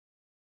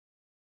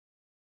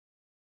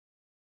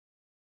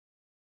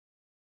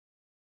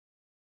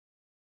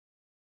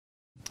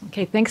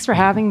Okay, thanks for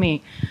having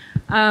me.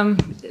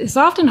 It's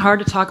often hard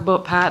to talk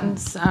about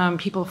patents.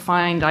 People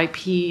find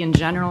IP in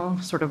general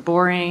sort of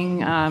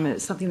boring.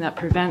 It's something that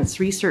prevents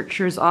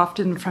researchers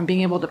often from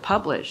being able to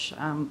publish.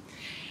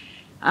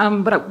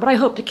 But what I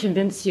hope to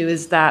convince you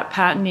is that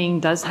patenting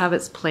does have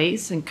its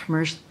place in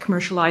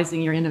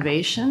commercializing your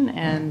innovation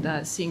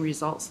and seeing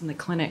results in the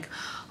clinic,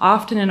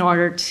 often in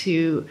order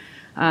to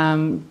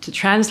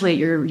translate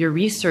your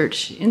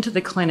research into the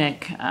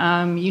clinic.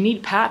 You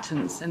need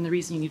patents, and the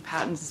reason you need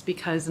patents is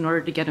because in order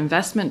to get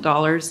investment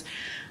dollars,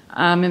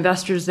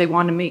 investors, they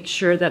want to make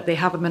sure that they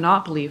have a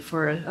monopoly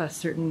for a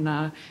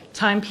certain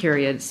time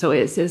period. So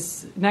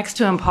it's next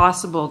to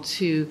impossible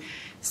to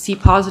see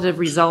positive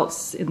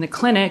results in the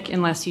clinic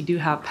unless you do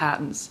have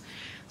patents.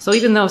 So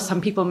even though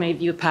some people may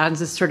view patents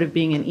as sort of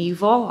being an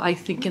evil, I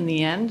think in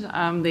the end,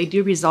 they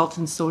do result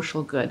in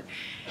social good.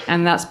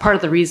 And that's part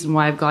of the reason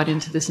why I've got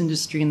into this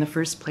industry in the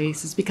first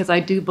place, is because I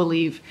do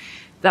believe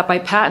that by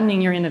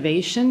patenting your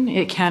innovation,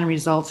 it can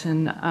result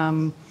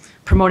in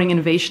promoting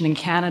innovation in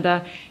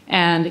Canada,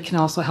 and it can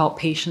also help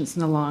patients in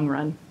the long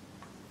run.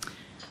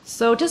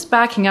 So just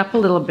backing up a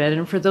little bit,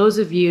 and for those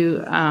of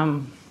you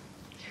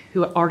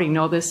who already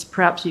know this,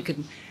 perhaps you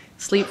can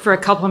sleep for a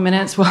couple of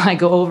minutes while I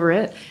go over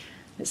it.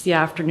 It's the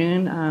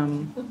afternoon.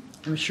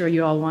 I'm sure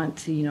you all want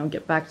to,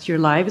 get back to your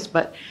lives.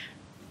 But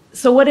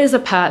so, what is a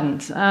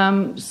patent?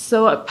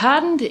 So, a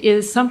patent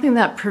is something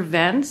that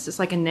prevents. It's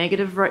like a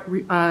negative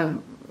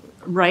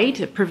right.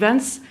 It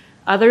prevents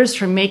others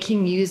from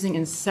making, using,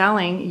 and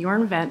selling your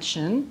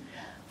invention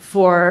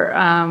for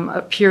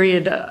a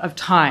period of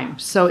time.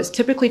 So it's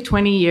typically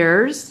 20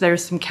 years.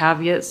 There's some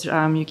caveats.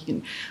 You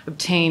can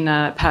obtain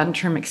patent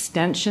term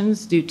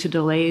extensions due to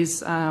delays,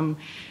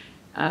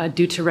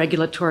 due to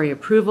regulatory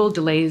approval,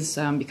 delays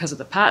because of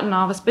the patent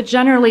office, but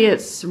generally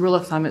it's rule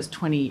of thumb is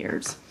 20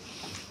 years.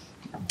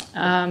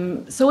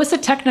 So it's a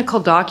technical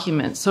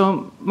document.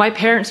 So my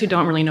parents, who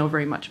don't really know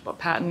very much about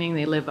patenting,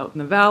 they live out in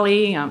the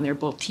valley, they're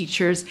both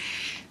teachers.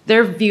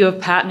 Their view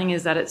of patenting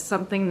is that it's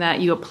something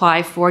that you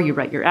apply for, you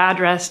write your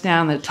address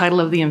down, the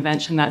title of the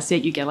invention, that's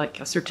it, you get like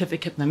a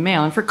certificate in the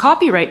mail. And for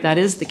copyright, that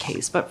is the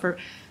case, but for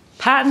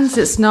patents,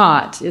 it's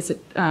not.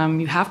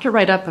 You have to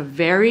write up a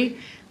very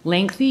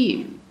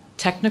lengthy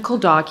technical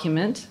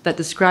document that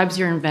describes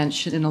your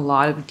invention in a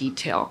lot of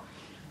detail,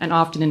 and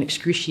often in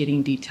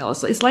excruciating detail.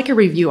 So it's like a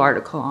review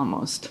article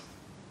almost.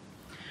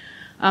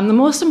 The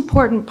most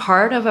important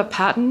part of a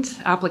patent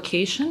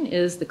application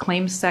is the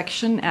claims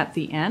section at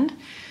the end.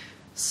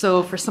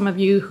 So for some of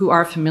you who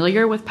are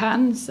familiar with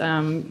patents,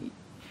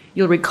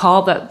 you'll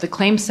recall that the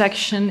claims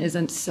section is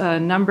a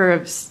number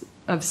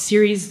of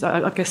series,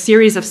 like a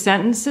series of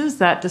sentences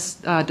that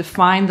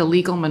define the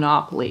legal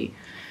monopoly.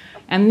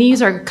 And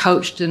these are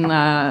couched in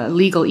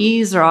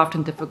legalese, are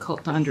often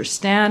difficult to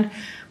understand.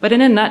 But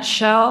in a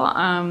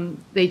nutshell,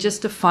 they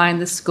just define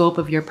the scope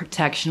of your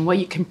protection, what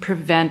you can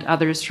prevent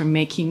others from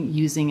making,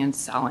 using, and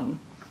selling.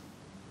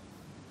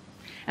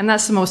 And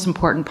that's the most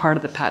important part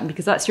of the patent,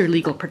 because that's your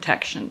legal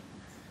protection.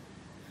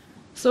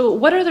 So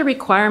what are the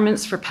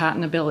requirements for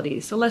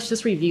patentability? So let's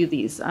just review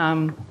these.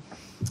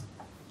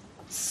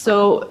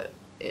 So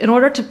in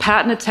order to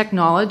patent a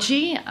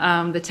technology,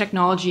 the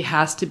technology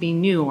has to be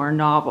new or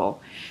novel.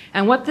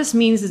 And what this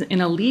means is,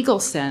 in a legal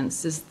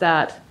sense, is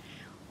that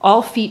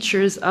all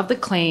features of the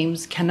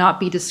claims cannot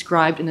be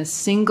described in a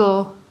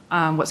single,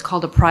 what's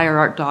called a prior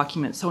art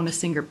document. So in a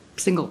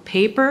single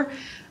paper,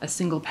 a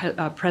single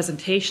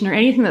presentation, or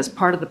anything that's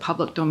part of the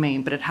public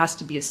domain, but it has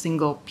to be a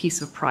single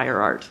piece of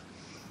prior art.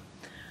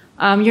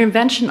 Your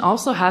invention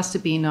also has to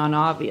be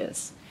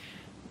non-obvious.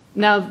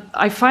 Now,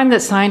 I find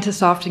that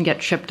scientists often get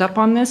tripped up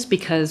on this,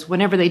 because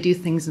whenever they do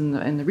things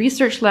in the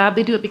research lab,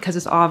 they do it because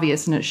it's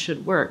obvious and it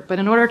should work. But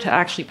in order to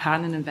actually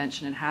patent an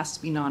invention, it has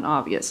to be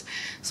non-obvious.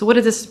 So what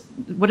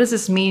does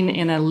this mean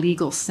in a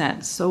legal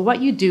sense? So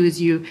what you do is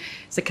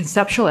it's a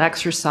conceptual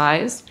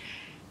exercise,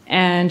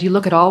 and you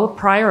look at all the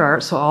prior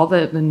art, so all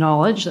the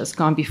knowledge that's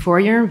gone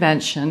before your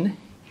invention,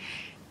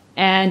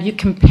 and you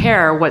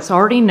compare what's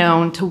already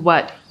known to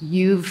what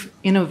you've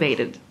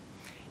innovated.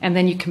 And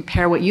then you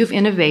compare what you've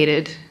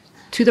innovated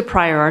to the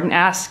prior art and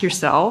ask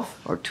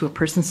yourself, or to a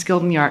person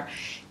skilled in the art,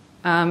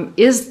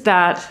 is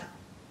that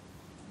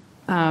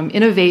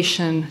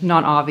innovation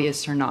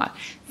non-obvious or not?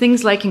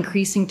 Things like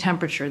increasing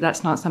temperature,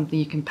 that's not something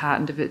you can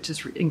patent if it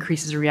just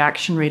increases a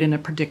reaction rate in a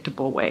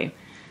predictable way.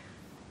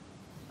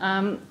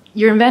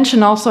 Your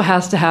invention also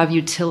has to have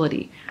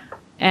utility.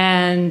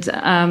 And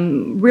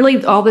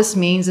really all this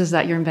means is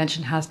that your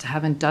invention has to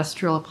have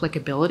industrial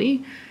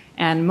applicability.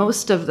 And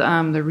most of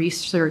the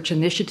research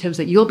initiatives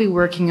that you'll be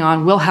working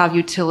on will have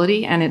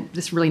utility, and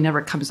this really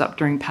never comes up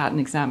during patent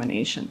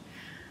examination.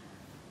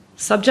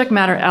 Subject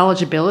matter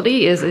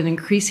eligibility is an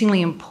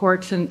increasingly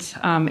important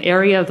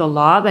area of the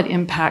law that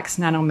impacts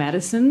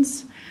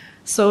nanomedicines.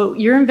 So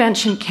your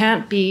invention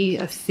can't be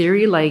a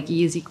theory like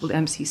E is equal to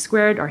MC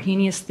squared,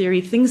 Arrhenius theory,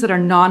 things that are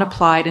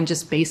non-applied in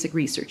just basic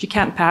research. You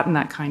can't patent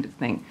that kind of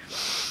thing.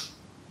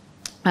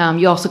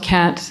 You also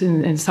can't,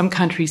 in some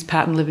countries,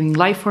 patent living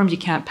life forms. You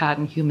can't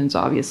patent humans,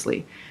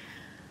 obviously.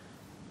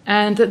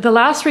 And the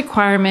last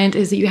requirement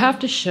is that you have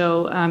to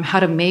show how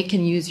to make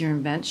and use your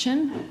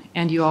invention,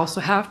 and you also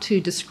have to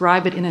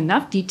describe it in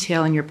enough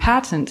detail in your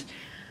patent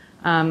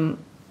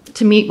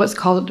to meet what's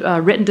called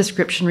written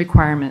description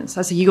requirements.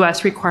 That's a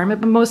US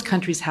requirement, but most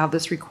countries have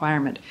this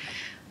requirement.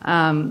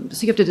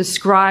 So you have to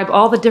describe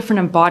all the different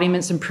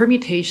embodiments and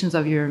permutations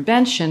of your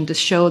invention to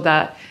show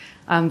that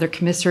they're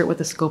commensurate with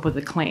the scope of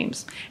the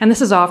claims. And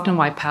this is often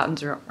why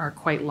patents are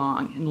quite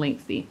long and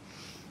lengthy.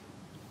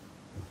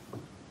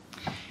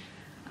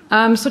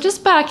 So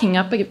just backing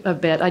up a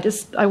bit,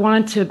 I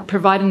wanted to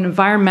provide an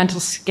environmental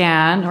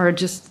scan, or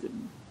just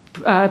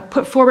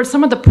put forward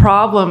some of the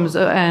problems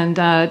and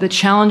the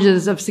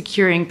challenges of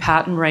securing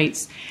patent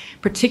rights,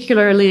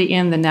 particularly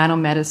in the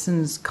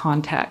nanomedicines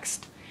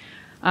context.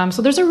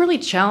 So there's a really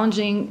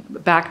challenging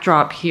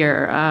backdrop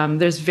here.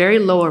 There's very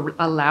low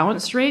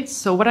allowance rates.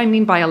 So what I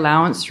mean by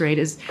allowance rate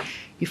is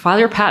you file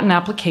your patent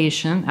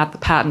application at the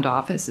patent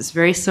office. It's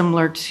very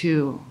similar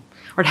to,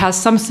 or it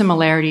has some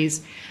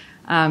similarities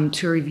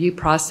to a review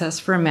process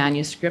for a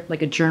manuscript,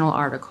 like a journal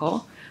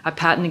article. A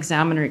patent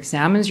examiner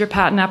examines your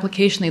patent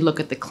application. They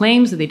look at the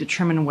claims, and they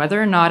determine whether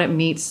or not it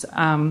meets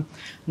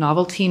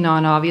novelty,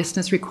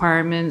 non-obviousness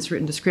requirements,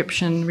 written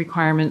description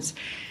requirements.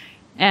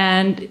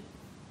 And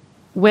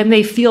when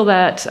they feel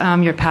that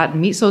your patent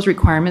meets those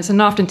requirements,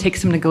 and often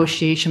takes some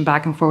negotiation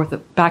back and forth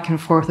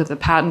with the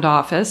patent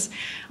office,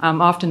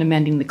 often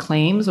amending the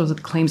claims, those are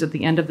the claims at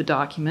the end of the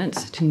document,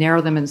 to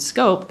narrow them in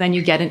scope, then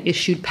you get an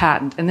issued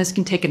patent, and this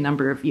can take a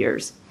number of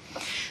years.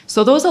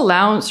 So those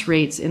allowance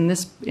rates in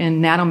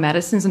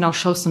nanomedicines, and I'll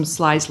show some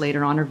slides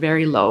later on, are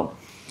very low.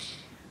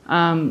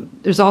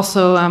 There's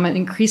also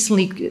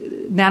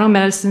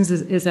nanomedicines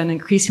is an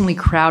increasingly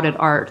crowded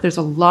art. There's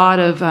a lot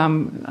of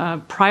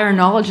prior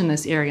knowledge in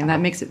this area, and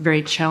that makes it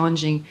very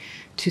challenging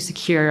to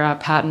secure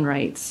patent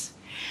rights.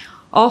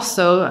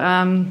 Also,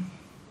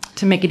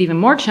 to make it even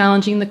more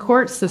challenging,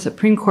 the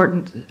Supreme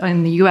Court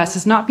in the US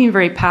has not been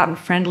very patent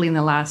friendly in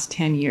the last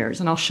 10 years,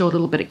 and I'll show a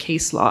little bit of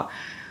case law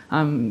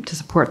to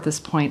support this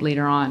point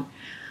later on.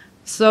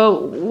 So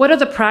what are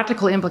the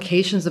practical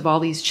implications of all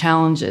these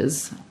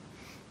challenges?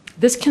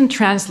 This can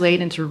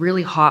translate into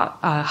really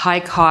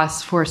high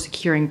costs for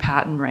securing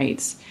patent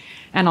rights.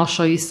 And I'll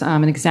show you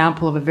an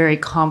example of a very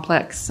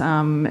complex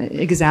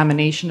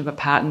examination of a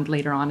patent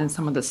later on in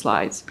some of the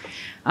slides.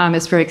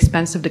 It's very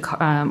expensive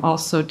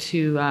also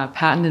to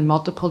patent in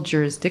multiple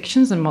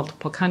jurisdictions and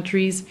multiple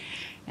countries.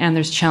 And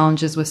there's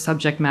challenges with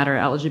subject matter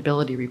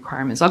eligibility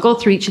requirements. I'll go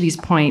through each of these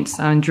points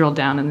and drill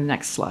down in the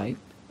next slides.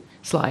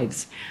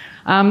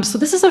 So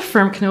this is a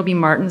firm, Kenobi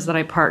Martins, that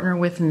I partner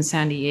with in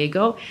San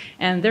Diego,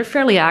 and they're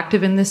fairly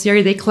active in this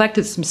area. They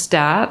collected some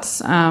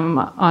stats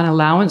on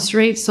allowance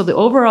rates. So the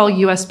overall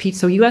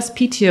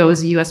USPTO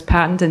is the US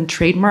Patent and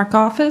Trademark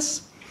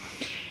Office,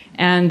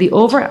 and the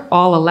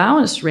overall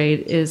allowance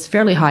rate is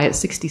fairly high at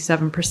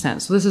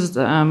 67%. So this is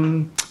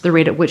the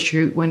rate at which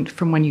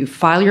from when you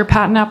file your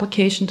patent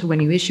application to when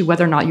you issue,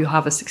 whether or not you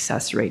have a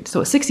success rate.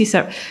 So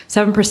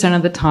 67%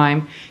 of the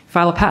time, you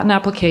file a patent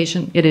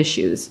application, it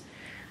issues.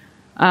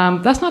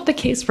 That's not the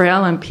case for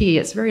LNP.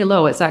 It's very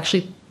low. It's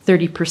actually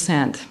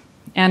 30%.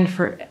 And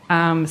for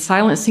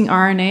silencing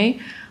RNA,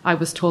 I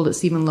was told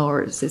it's even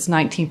lower. It's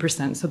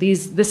 19%. So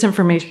this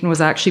information was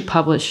actually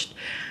published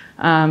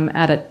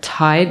at a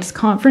TIDES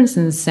conference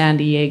in San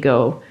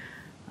Diego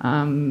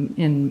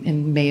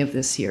in May of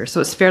this year.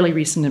 So it's fairly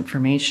recent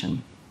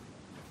information.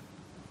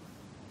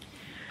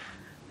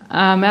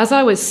 As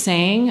I was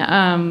saying,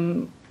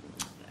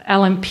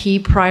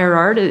 LNP prior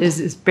art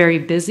is very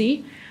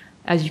busy.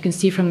 As you can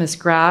see from this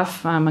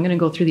graph, I'm going to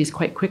go through these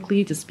quite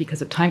quickly just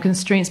because of time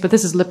constraints, but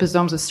this is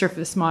liposomes with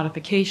surface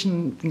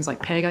modification, things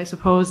like PEG, I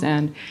suppose,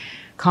 and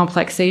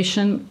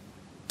complexation.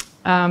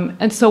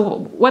 And so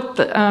what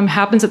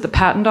happens at the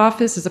patent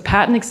office is the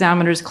patent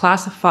examiners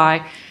classify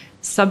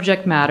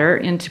subject matter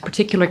into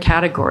particular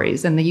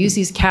categories, and they use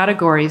these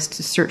categories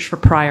to search for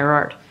prior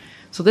art.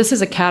 So this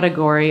is a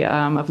category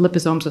of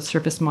liposomes with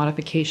surface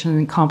modification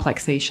and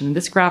complexation.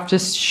 This graph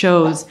just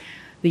shows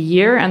the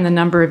year and the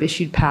number of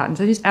issued patents.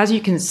 As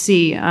you can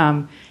see,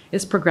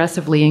 it's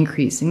progressively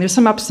increasing. There's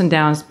some ups and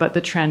downs, but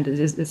the trend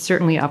is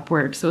certainly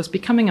upward. So it's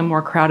becoming a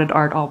more crowded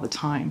art all the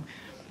time.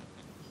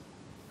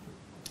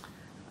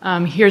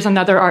 Here's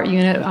another art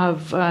unit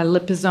of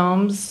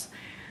liposomes.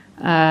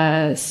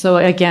 So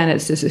again,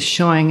 this is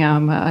showing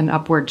an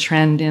upward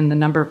trend in the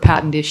number of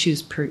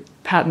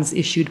patents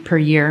issued per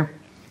year.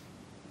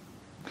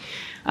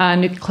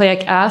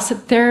 Nucleic acid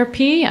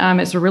therapy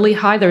is really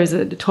high. There is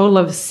a total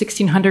of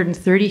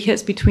 1,630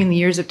 hits between the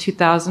years of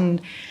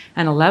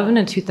 2011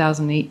 and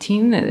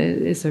 2018.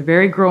 It's a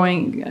very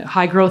growing,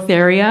 high growth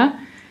area.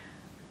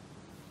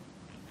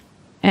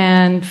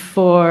 And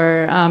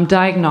for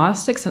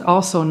diagnostics,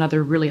 also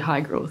another really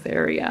high growth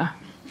area.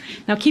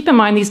 Now, keep in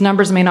mind, these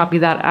numbers may not be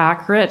that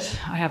accurate.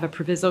 I have a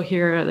proviso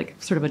here, like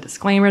sort of a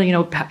disclaimer. You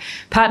know,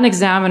 patent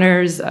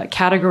examiners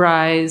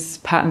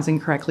categorize patents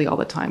incorrectly all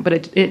the time,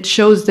 but it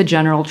shows the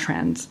general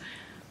trends.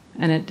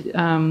 And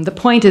the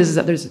point is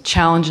that there's a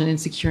challenge in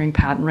securing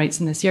patent rights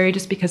in this area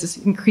just because it's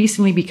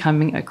increasingly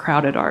becoming a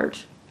crowded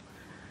art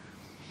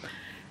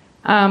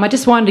I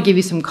just wanted to give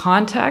you some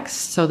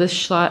context. So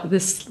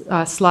this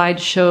slide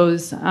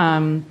shows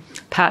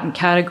patent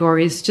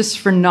categories just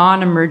for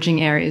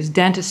non-emerging areas.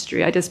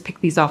 Dentistry, I just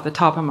picked these off the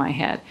top of my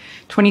head.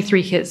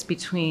 23 hits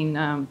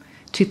between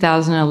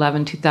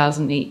 2011,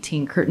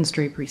 2018. Curtains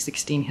drapery,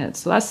 16 hits.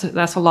 So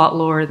that's a lot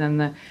lower than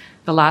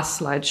the last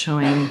slide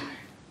showing,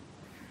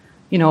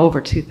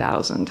 over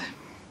 2,000.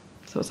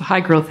 So it's a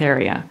high growth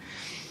area.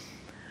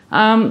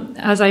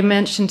 As I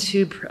mentioned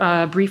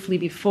briefly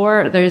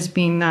before, there's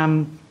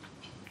been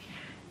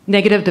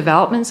negative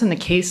developments in the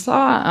case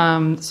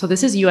law. So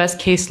this is U.S.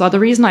 case law. The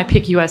reason I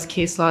pick U.S.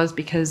 case law is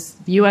because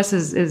the U.S.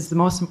 is the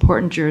most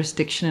important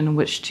jurisdiction in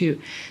which to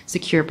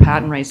secure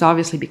patent rights,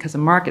 obviously because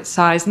of market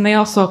size. And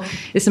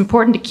it's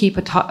important to keep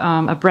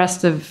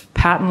abreast of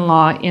patent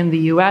law in the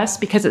U.S.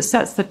 because it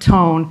sets the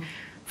tone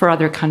for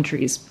other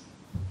countries.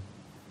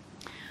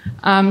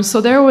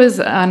 So there was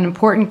an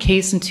important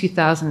case in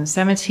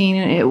 2017.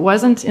 It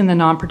wasn't in the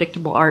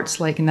non-predictable arts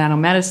like in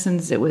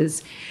nanomedicines. It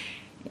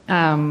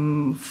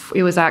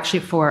was actually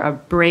for a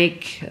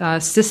brake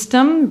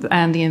system,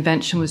 and the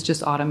invention was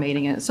just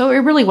automating it. So it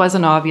really was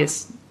an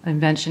obvious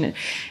invention.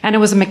 And it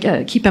was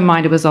keep in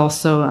mind, it was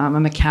also a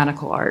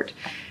mechanical art.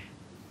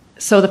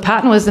 So the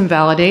patent was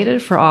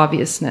invalidated for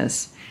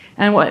obviousness.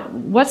 And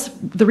what's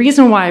the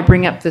reason why I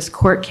bring up this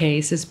court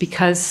case is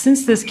because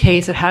since this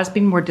case, it has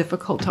been more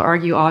difficult to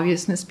argue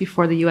obviousness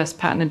before the U.S.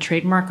 Patent and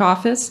Trademark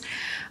Office.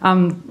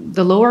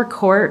 The lower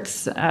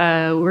courts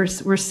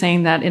were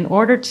saying that in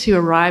order to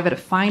arrive at a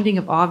finding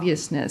of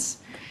obviousness,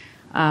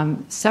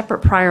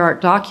 separate prior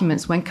art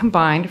documents, when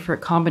combined for a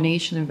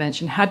combination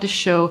invention, had to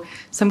show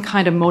some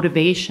kind of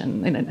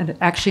motivation, and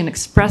actually an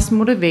express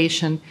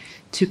motivation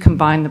to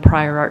combine the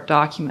prior art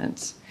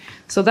documents.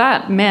 So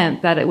that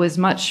meant that it was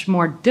much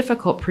more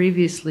difficult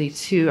previously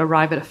to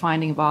arrive at a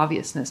finding of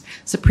obviousness.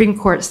 Supreme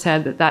Court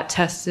said that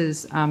test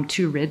is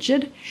too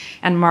rigid,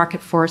 and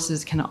market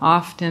forces can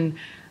often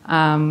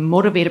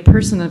motivate a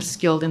person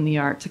skilled in the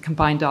art to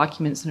combine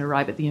documents and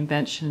arrive at the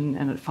invention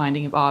and a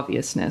finding of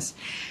obviousness.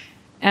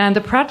 And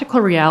the practical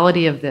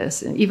reality of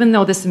this, even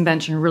though this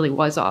invention really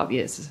was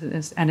obvious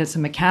and it's a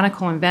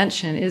mechanical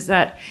invention, is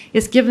that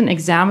it's given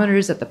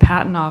examiners at the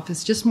patent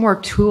office just more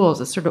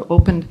tools. It sort of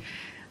opened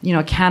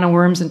a can of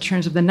worms in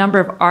terms of the number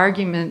of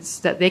arguments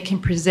that they can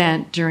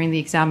present during the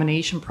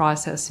examination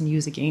process and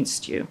use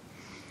against you.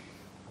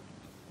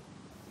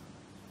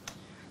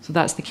 So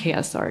that's the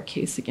KSR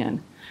case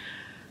again.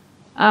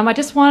 I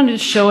just wanted to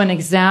show an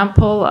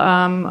example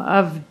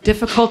of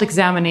difficult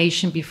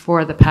examination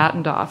before the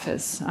patent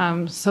office.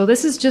 So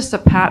this is just a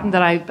patent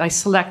that I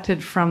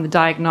selected from the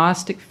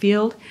diagnostic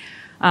field.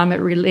 It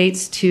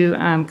relates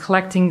to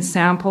collecting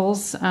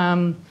samples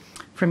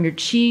from your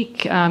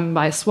cheek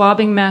by a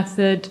swabbing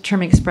method,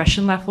 determining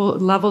expression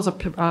levels of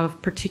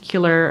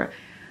particular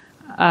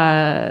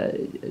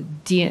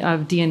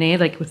DNA,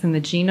 like within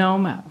the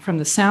genome from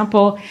the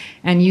sample,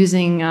 and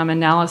using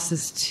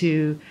analysis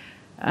to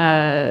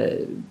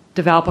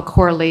develop a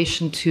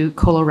correlation to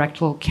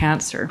colorectal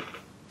cancer.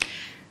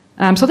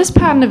 So this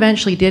patent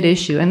eventually did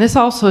issue, and this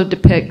also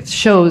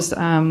shows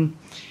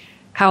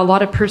how a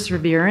lot of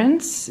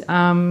perseverance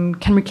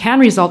can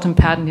result in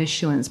patent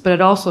issuance, but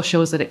it also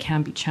shows that it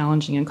can be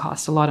challenging and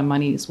cost a lot of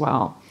money as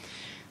well.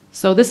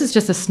 So this is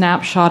just a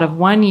snapshot of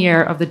 1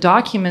 year of the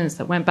documents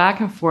that went back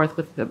and forth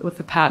with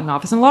the patent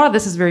office. And a lot of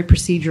this is very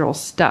procedural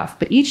stuff,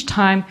 but each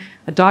time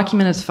a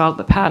document is filed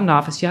at the patent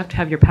office, you have to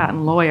have your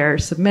patent lawyer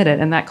submit it,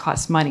 and that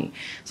costs money.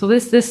 So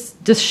this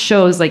just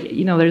shows,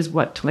 there's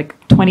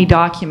 20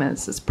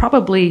 documents. It's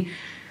probably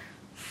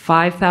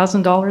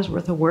 $5,000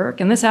 worth of work,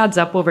 and this adds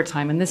up over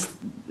time. And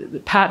the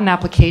patent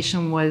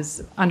application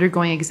was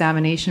undergoing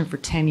examination for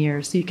 10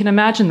 years, so you can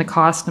imagine the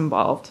cost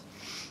involved.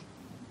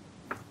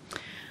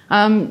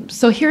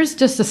 So here's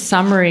just a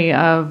summary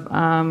of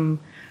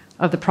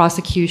the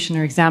prosecution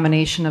or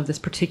examination of this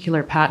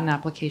particular patent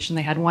application.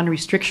 They had one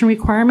restriction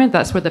requirement.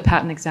 That's where the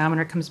patent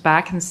examiner comes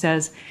back and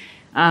says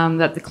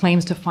that the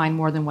claims define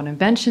more than one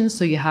invention,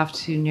 so you have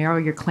to narrow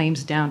your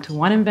claims down to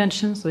one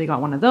invention. So they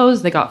got one of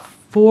those. They got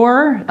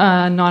 4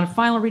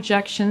 non-final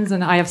rejections,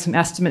 and I have some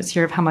estimates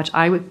here of how much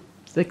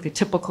the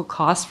typical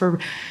cost for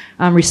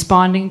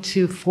responding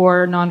to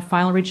 4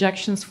 non-final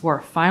rejections,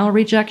 4 final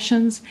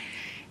rejections.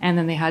 And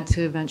then they had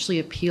to eventually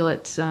appeal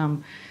it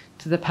to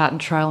the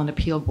Patent Trial and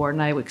Appeal Board,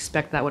 and I would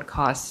expect that would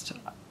cost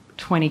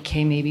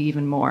 $20K, maybe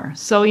even more.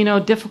 So,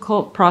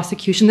 difficult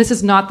prosecution. This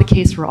is not the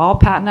case for all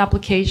patent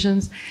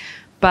applications,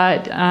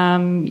 but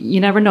you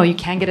never know. You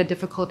can get a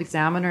difficult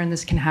examiner, and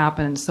this can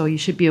happen. So you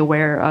should be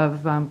aware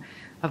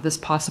of this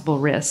possible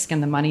risk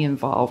and the money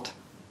involved.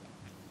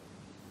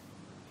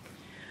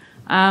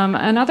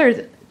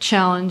 Another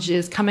challenge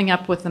is coming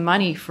up with the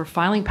money for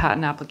filing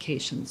patent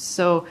applications.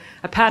 So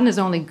a patent is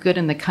only good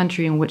in the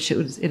country in which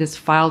it is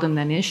filed and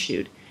then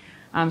issued.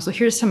 So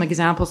here's some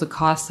examples of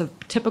costs of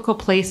typical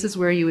places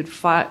where you would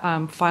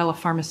file a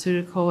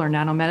pharmaceutical or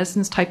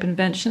nanomedicines type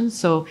invention.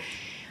 So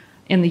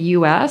in the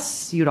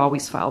US, you'd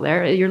always file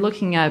there. You're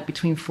looking at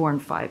between $4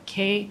 and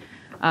 $5K.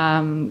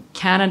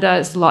 Canada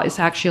is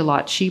actually a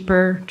lot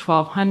cheaper,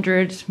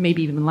 1,200,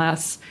 maybe even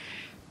less,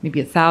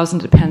 maybe 1,000.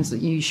 Depends.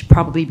 You should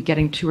probably be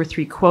getting 2 or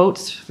 3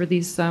 quotes for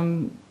these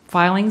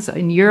filings.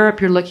 In Europe,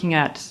 you're looking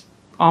at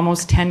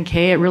almost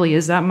 10K. It really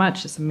is that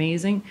much. It's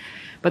amazing.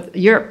 But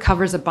Europe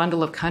covers a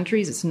bundle of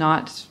countries. It's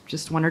not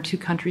just 1 or 2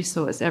 countries,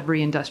 so it's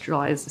every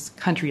industrialized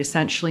country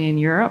essentially in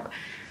Europe.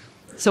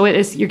 So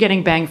you're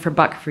getting bang for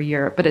buck for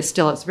Europe, but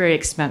it's very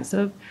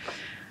expensive.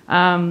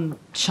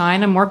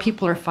 China, more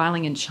people are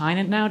filing in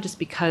China now just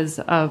because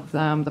of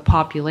the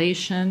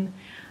population.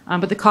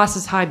 But the cost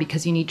is high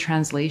because you need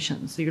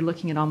translations. So you're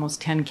looking at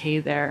almost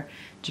 10K there.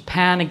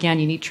 Japan, again,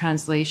 you need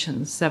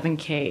translations,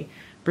 7K.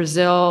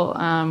 Brazil,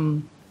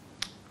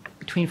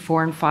 between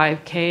 4 and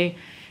 5K.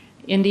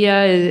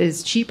 India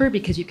is cheaper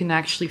because you can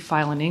actually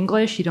file in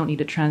English. You don't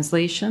need a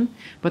translation.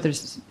 But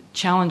there's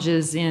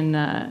challenges in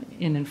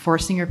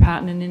enforcing your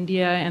patent in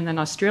India. And then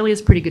Australia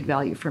is pretty good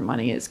value for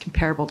money. It's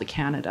comparable to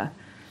Canada.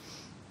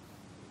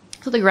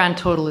 So the grand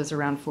total is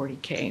around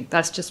 40K.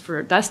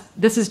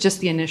 This is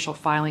just the initial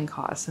filing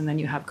costs, and then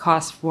you have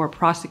costs for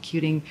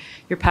prosecuting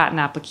your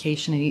patent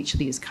application in each of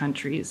these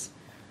countries.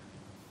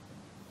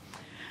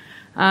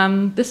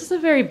 This is a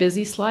very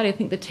busy slide. I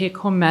think the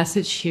take-home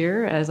message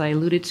here, as I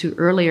alluded to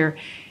earlier,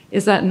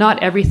 is that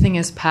not everything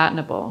is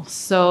patentable.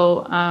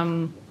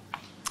 So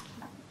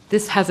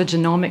this has a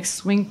genomic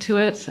swing to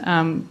it,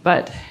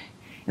 but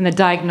in the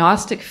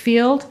diagnostic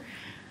field,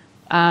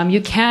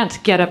 you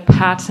can't get a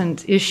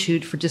patent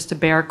issued for just a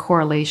bare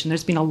correlation.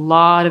 There's been a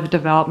lot of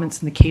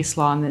developments in the case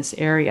law in this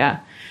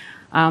area.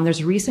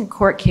 There's a recent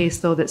court case,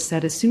 though, that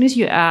said as soon as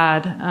you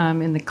add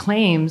in the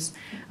claims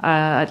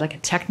like a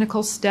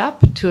technical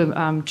step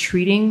to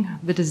treating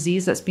the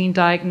disease that's being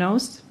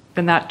diagnosed,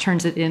 then that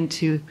turns it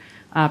into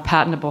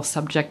patentable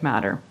subject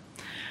matter.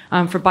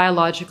 For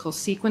biological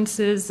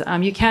sequences,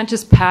 you can't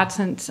just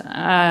patent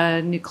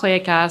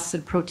nucleic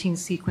acid protein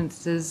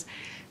sequences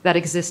that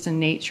exist in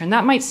nature. And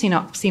that might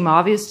seem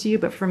obvious to you,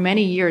 but for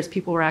many years,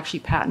 people were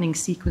actually patenting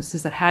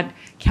sequences that had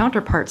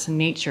counterparts in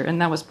nature,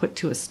 and that was put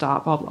to a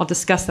stop. I'll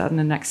discuss that in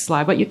the next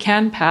slide. But you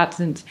can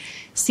patent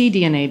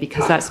cDNA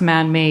because that's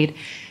man-made,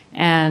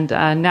 and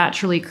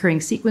naturally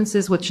occurring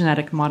sequences with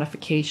genetic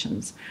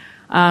modifications.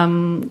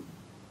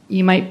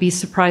 You might be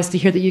surprised to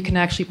hear that you can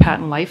actually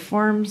patent life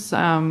forms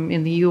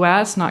in the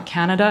US, not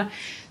Canada.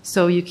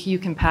 So you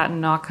can patent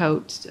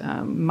knockout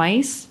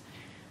mice.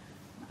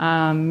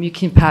 You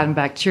can patent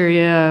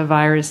bacteria,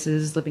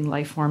 viruses, living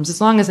life forms, as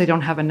long as they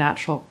don't have a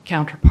natural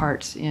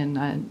counterpart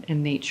in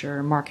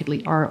nature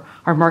or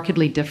are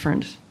markedly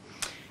different.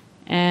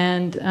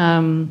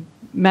 And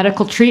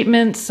medical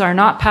treatments are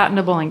not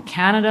patentable in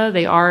Canada.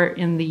 They are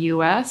in the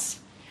US,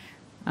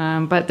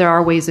 but there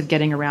are ways of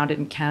getting around it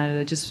in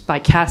Canada just by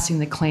casting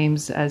the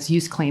claims as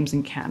use claims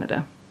in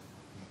Canada.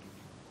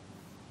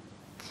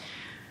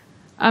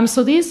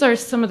 So these are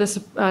some of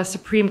the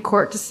Supreme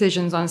Court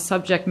decisions on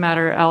subject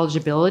matter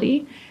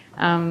eligibility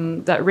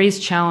that raise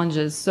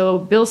challenges. So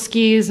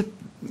Bilski's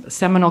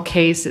seminal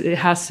case, it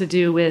has to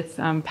do with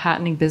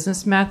patenting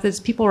business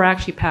methods. People were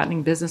actually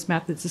patenting business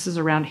methods. This is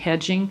around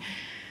hedging.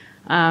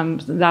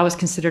 That was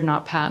considered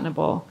not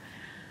patentable.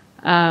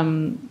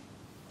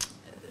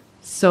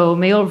 So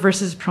Mayo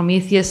versus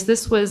Prometheus,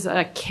 this was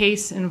a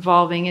case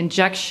involving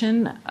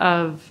injection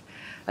of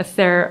a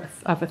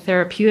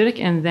therapeutic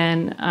and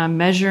then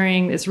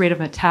measuring its rate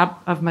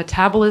of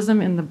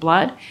metabolism in the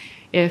blood.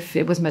 If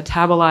it was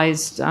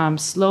metabolized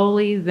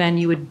slowly, then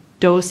you would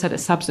dose at a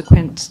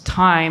subsequent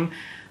time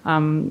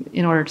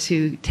in order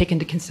to take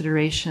into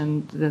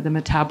consideration the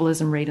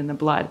metabolism rate in the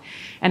blood.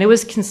 And it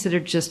was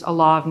considered just a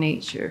law of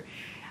nature.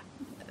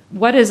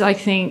 What is, I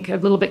think, a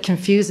little bit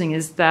confusing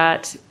is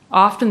that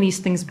often these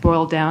things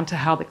boil down to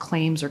how the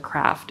claims are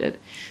crafted.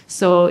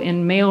 So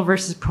in Mayo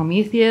versus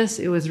Prometheus,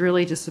 it was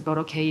really just about,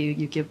 okay,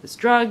 you give this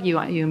drug, you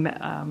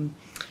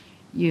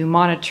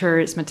monitor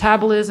its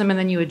metabolism, and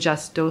then you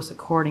adjust dose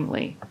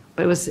accordingly.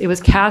 But it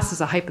was cast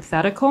as a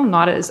hypothetical,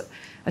 not as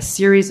a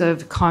series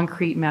of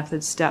concrete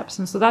method steps.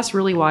 And so that's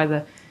really why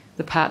the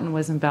patent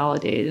was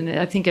invalidated. And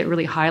I think it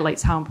really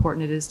highlights how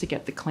important it is to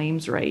get the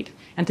claims right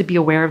and to be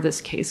aware of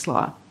this case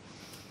law.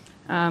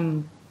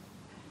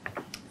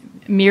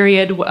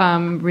 Myriad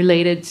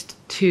related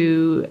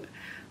to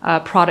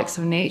products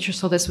of nature.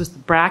 So this was the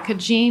BRCA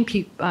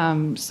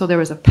gene. So there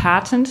was a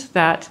patent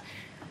that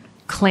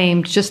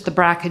claimed just the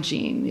BRCA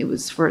gene. It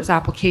was for its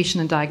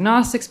application in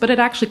diagnostics, but it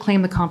actually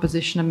claimed the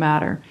composition of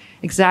matter,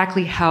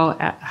 exactly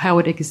how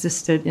it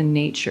existed in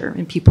nature,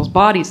 in people's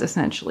bodies,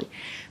 essentially.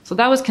 So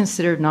that was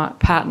considered not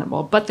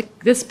patentable. But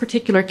this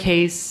particular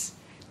case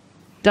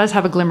does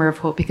have a glimmer of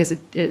hope because it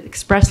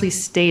expressly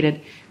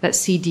stated that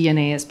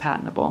cDNA is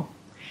patentable.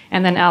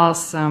 And then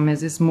Alice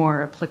is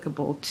more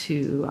applicable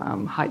to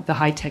the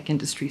high-tech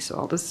industry, so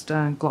I'll just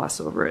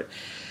gloss over it.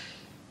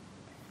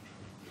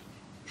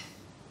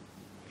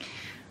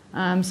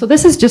 So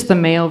this is just the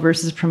Mayo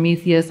versus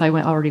Prometheus. I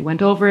already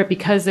went over it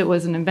because it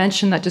was an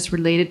invention that just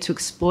related to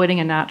exploiting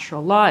a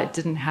natural law. It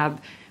didn't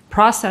have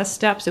process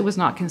steps, it was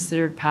not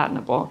considered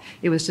patentable.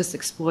 It was just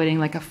exploiting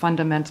like a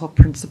fundamental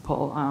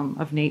principle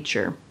of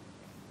nature.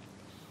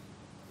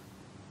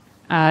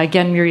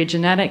 Again, myriad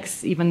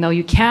genetics, even though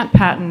you can't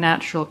patent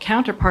natural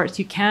counterparts,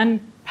 you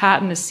can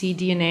patent a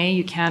cDNA,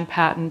 you can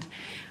patent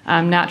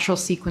natural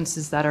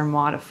sequences that are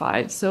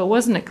modified. So it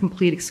wasn't a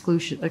complete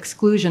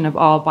exclusion of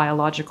all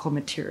biological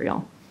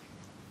material.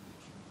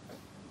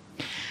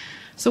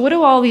 So what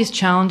do all these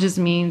challenges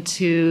mean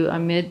to a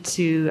mid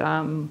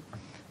to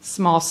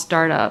small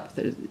startup?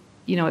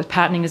 You know,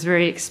 patenting is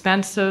very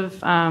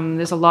expensive.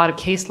 There's a lot of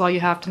case law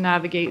you have to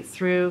navigate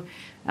through.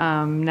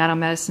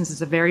 Nanomedicines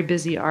is a very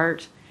busy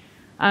art.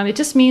 It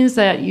just means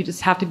that you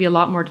just have to be a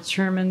lot more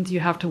determined. You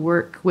have to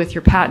work with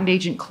your patent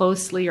agent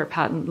closely or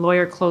patent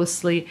lawyer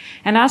closely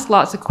and ask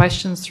lots of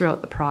questions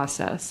throughout the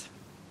process.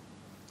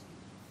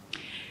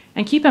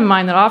 And keep in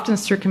mind that often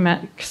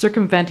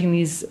circumventing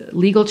these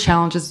legal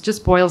challenges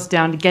just boils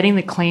down to getting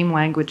the claim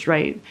language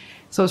right.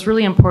 So it's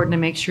really important to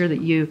make sure that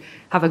you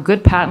have a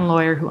good patent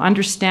lawyer who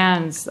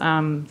understands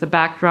the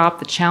backdrop,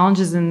 the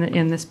challenges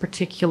in this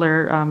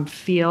particular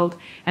field,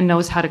 and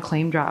knows how to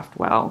claim draft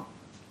well.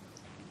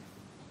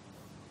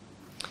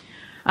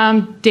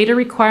 Data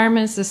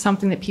requirements is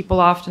something that people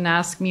often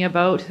ask me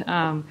about.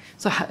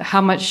 So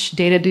how much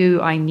data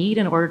do I need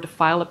in order to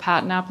file a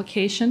patent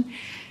application?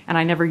 And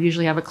I never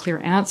usually have a clear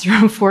answer,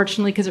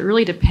 unfortunately, because it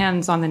really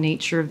depends on the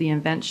nature of the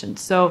invention.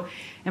 So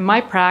in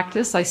my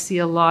practice, I see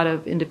a lot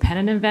of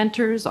independent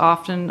inventors,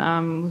 often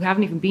who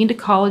haven't even been to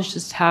college,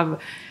 just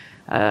have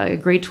a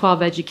grade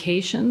 12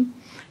 education.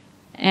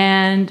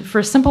 And for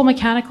a simple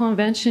mechanical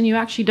invention, you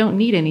actually don't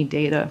need any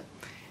data.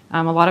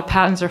 A lot of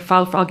patents are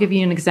filed. I'll give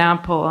you an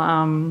example.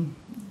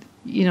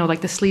 You know,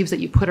 like the sleeves that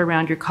you put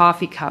around your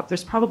coffee cup.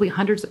 There's probably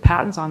hundreds of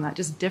patents on that,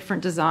 just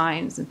different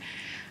designs, and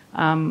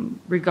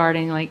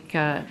regarding like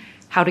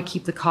how to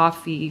keep the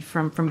coffee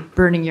from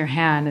burning your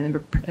hand,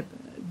 and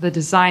the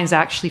designs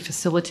actually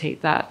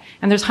facilitate that.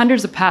 And there's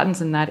hundreds of patents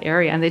in that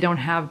area, and they don't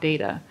have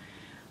data.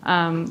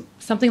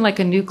 Something like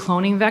a new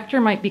cloning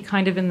vector might be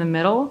kind of in the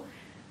middle.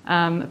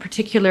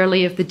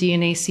 Particularly if the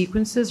DNA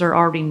sequences are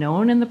already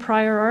known in the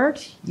prior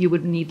art, you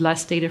would need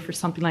less data for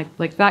something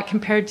like that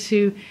compared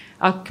to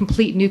a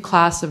complete new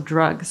class of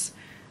drugs,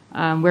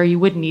 where you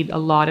would need a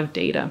lot of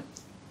data.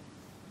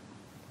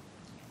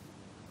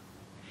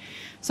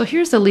 So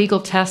here's the legal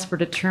test for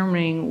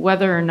determining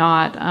whether or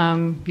not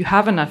you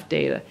have enough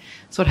data.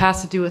 So it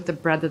has to do with the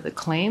breadth of the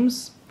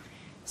claims.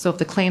 So if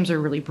the claims are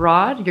really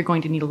broad, you're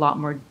going to need a lot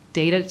more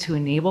data to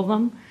enable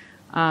them.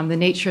 The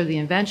nature of the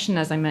invention,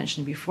 as I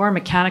mentioned before,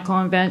 mechanical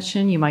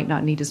invention, you might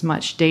not need as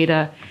much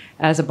data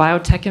as a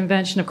biotech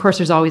invention. Of course,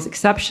 there's always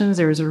exceptions.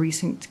 There was a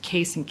recent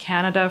case in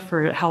Canada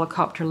for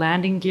helicopter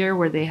landing gear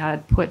where they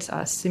had put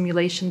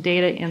simulation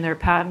data in their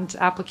patent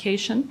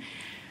application,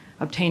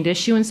 obtained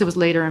issuance. It was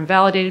later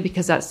invalidated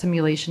because that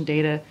simulation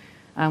data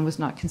was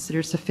not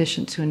considered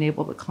sufficient to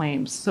enable the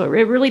claims. So it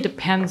really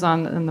depends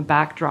on the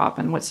backdrop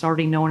and what's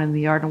already known in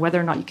the art and whether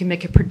or not you can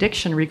make a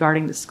prediction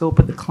regarding the scope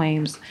of the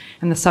claims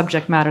and the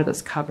subject matter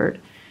that's covered.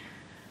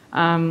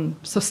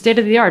 So state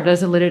of the art, does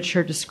the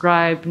literature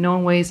describe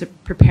known ways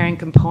of preparing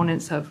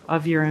components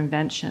of your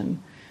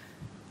invention?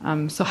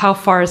 So how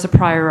far is the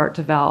prior art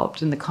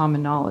developed in the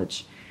common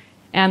knowledge?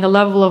 And the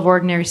level of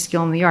ordinary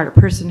skill in the art.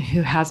 A person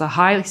who has a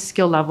high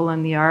skill level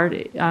in the art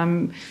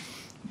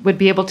would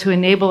be able to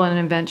enable an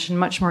invention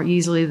much more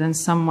easily than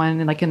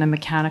someone like in a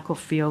mechanical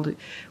field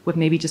with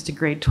maybe just a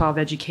grade 12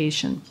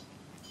 education.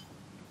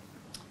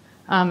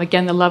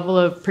 Again, the level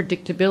of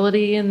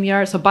predictability in the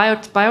art. So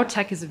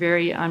biotech is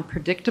very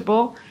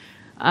unpredictable.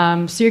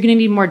 So you're going to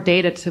need more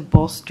data to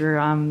bolster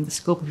the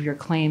scope of your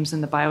claims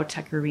in the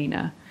biotech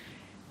arena.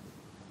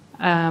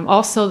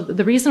 Also,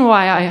 the reason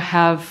why I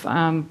have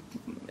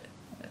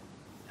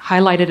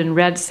highlighted in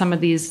red some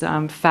of these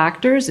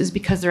factors is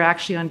because they're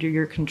actually under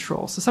your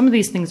control. So some of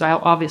these things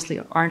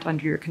obviously aren't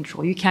under your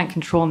control. You can't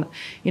control,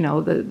 you know,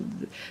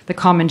 the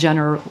common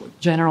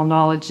general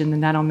knowledge in the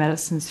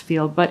nanomedicines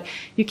field, but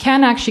you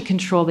can actually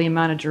control the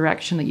amount of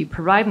direction that you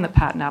provide in the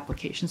patent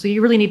application. So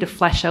you really need to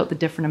flesh out the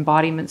different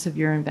embodiments of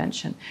your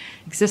invention.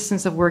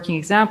 Existence of working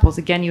examples,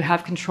 again, you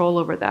have control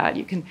over that.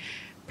 You can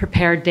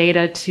prepare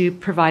data to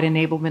provide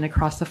enablement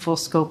across the full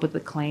scope of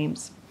the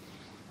claims.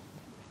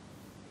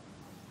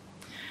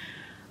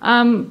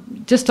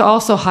 Just to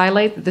also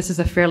highlight that this is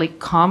a fairly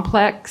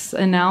complex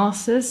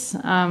analysis.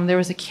 There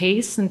was a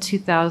case in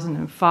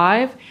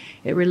 2005.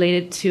 It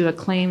related to a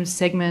claimed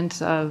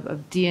segment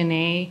of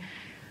DNA.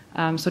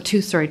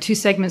 Two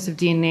segments of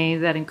DNA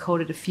that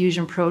encoded a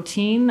fusion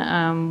protein,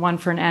 one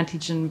for an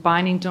antigen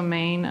binding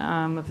domain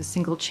of a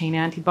single chain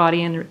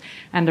antibody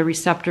and a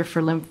receptor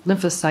for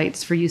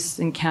lymphocytes for use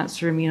in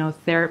cancer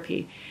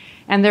immunotherapy.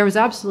 And there was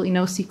absolutely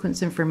no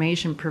sequence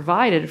information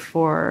provided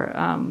for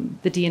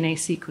the DNA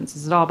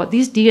sequences at all. But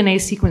these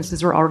DNA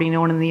sequences were already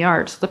known in the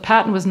art. So the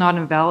patent was not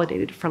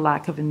invalidated for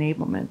lack of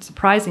enablement,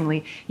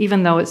 surprisingly,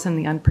 even though it's in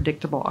the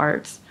unpredictable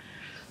arts.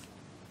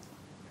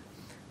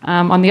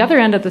 On the other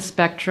end of the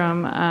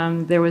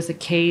spectrum, there was a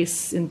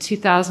case in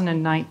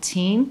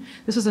 2019.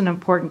 This was an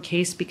important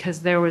case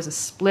because there was a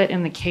split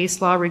in the case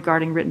law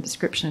regarding written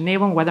description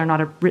enablement, whether or not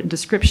a written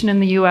description in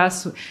the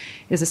U.S.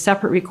 is a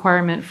separate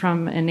requirement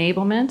from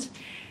enablement.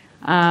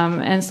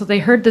 And so they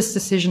heard this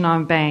decision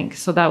en banc.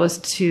 So that was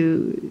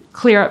to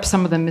clear up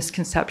some of the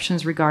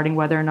misconceptions regarding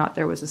whether or not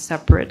there was a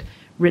separate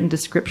written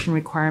description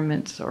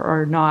requirement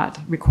or not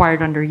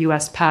required under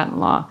U.S. patent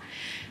law.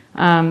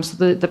 So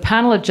the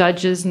panel of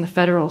judges in the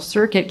Federal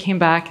Circuit came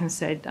back and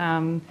said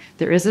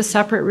there is a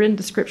separate written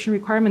description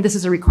requirement. This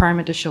is a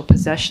requirement to show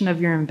possession of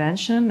your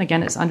invention.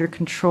 Again, it's under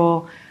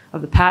control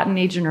of the patent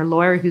agent or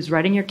lawyer who's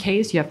writing your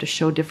case. You have to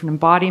show different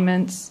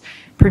embodiments,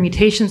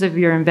 permutations of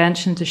your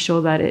invention to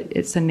show that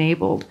it's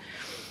enabled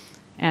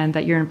and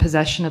that you're in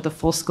possession of the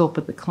full scope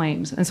of the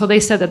claims. And so they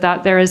said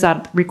that there is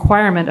that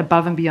requirement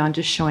above and beyond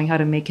just showing how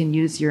to make and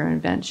use your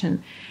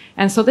invention.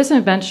 And so this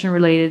invention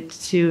related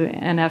to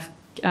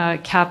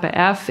kappa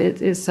F,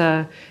 it is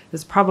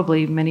as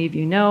probably many of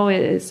you know,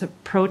 it's a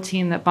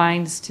protein that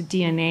binds to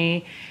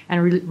DNA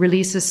and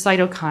releases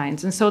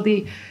cytokines. And so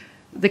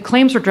the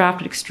claims were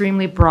drafted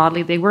extremely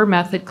broadly. They were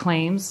method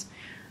claims,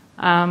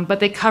 but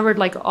they covered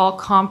like all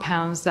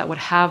compounds that would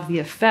have the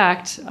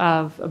effect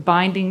of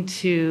binding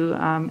to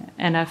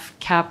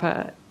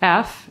NF-kappa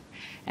F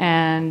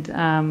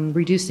and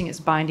reducing its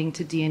binding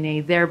to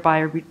DNA,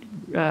 thereby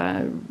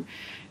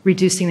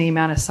reducing the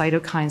amount of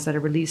cytokines that are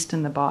released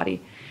in the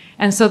body.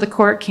 And so the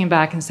court came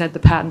back and said the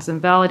patent's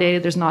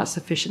invalidated, there's not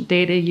sufficient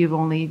data, you've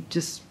only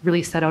just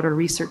really set out a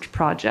research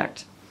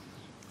project.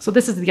 So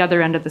this is the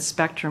other end of the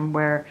spectrum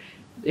where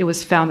it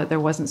was found that there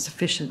wasn't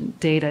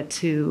sufficient data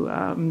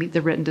to meet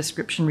the written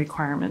description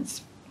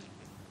requirements.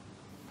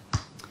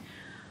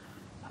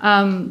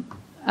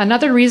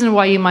 Another reason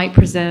why you might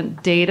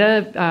present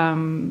data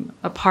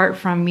apart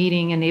from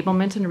meeting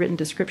enablement and written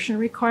description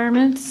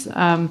requirements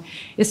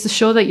is to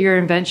show that your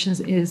invention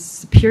is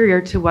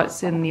superior to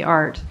what's in the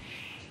art.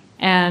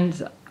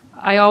 And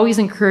I always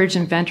encourage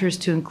inventors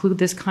to include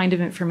this kind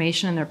of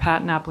information in their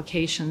patent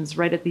applications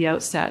right at the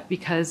outset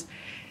because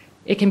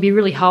it can be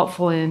really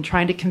helpful in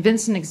trying to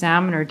convince an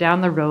examiner down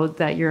the road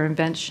that your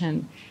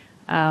invention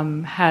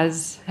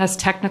has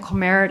technical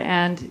merit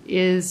and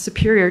is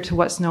superior to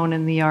what's known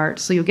in the art.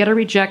 So you'll get a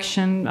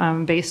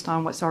rejection based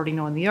on what's already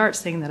known in the art,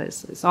 saying that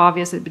it's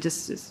obvious,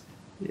 it's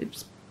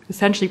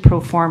essentially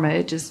pro forma,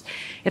 it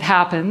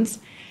happens.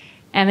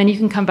 And then you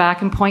can come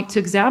back and point to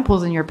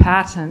examples in your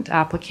patent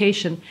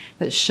application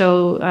that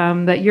show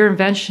that your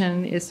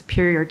invention is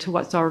superior to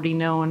what's already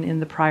known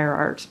in the prior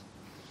art.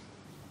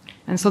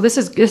 And so this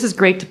is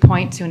great to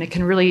point to, and it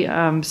can really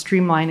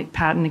streamline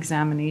patent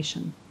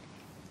examination.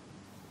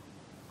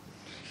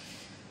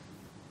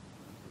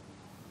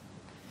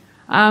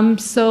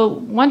 So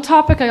one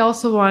topic I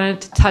also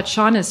wanted to touch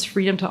on is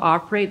freedom to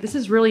operate. This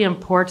is really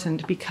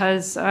important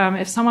because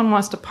if someone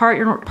wants to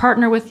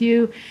partner with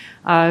you,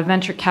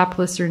 venture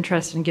capitalists are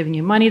interested in giving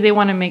you money, they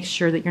want to make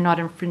sure that you're not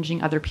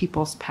infringing other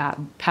people's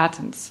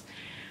patents.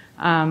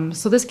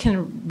 So this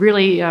can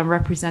really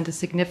represent a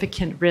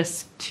significant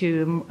risk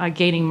to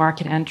gaining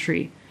market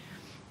entry.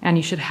 And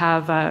you should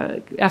have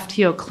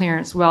FTO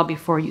clearance well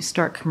before you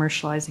start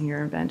commercializing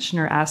your invention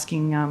or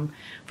asking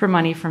for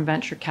money from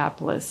venture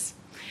capitalists.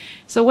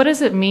 So what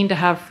does it mean to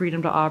have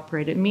freedom to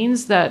operate? It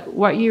means that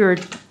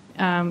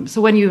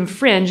so when you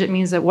infringe, it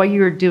means that what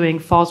you're doing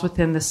falls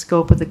within the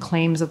scope of the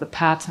claims of the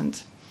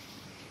patent.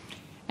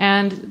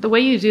 And the way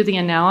you do the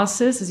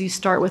analysis is you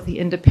start with the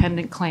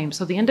independent claims.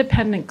 So the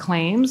independent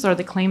claims are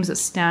the claims that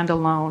stand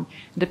alone.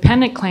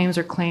 Dependent claims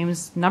are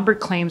numbered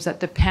claims that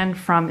depend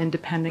from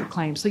independent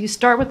claims. So you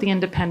start with the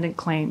independent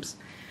claims.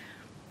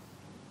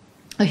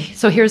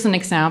 So here's an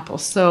example.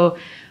 So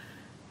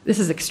this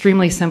is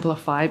extremely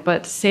simplified,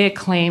 but say a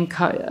claim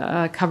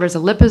covers a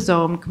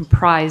liposome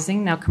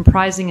comprising. Now,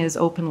 comprising is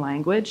open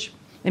language.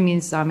 It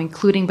means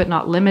including but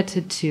not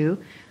limited to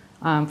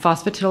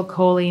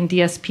phosphatidylcholine,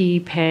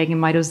 DSP, PEG,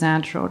 and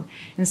mitoxantrone.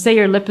 And say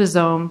your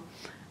liposome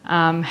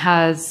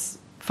has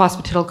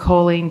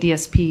phosphatidylcholine,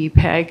 DSP,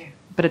 PEG,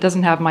 but it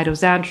doesn't have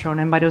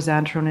mitoxantrone, and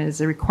mitoxantrone is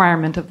a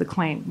requirement of the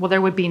claim. Well,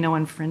 there would be no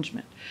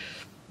infringement.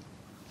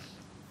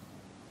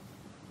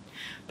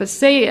 But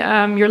say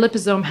your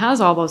liposome has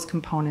all those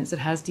components. It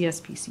has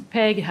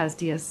DSPC-PEG, it has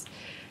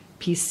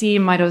DSPC,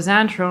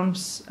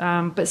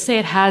 mitoxantrones, but say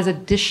it has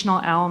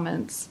additional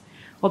elements.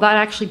 Well, that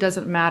actually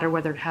doesn't matter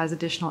whether it has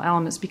additional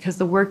elements because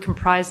the word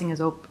comprising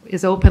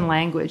is open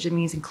language. It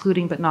means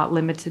including but not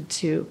limited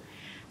to.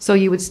 So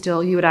you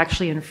would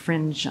actually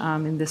infringe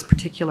in this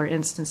particular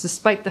instance,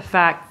 despite the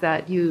fact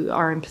that you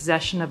are in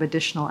possession of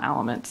additional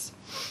elements.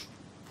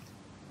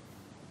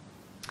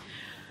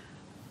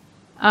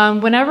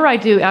 Whenever I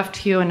do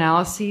FTO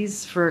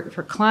analyses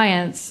for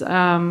clients, you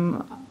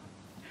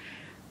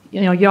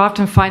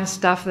often find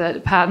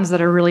patents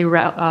that are really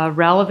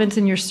relevant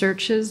in your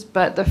searches.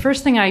 But the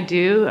first thing I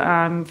do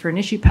for an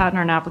issue patent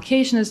or an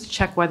application is to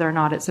check whether or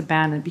not it's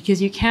abandoned,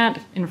 because you can't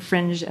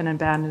infringe an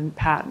abandoned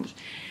patent.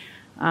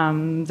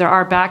 There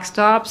are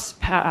backstops.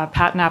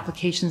 Patent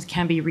applications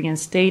can be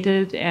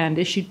reinstated, and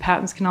issued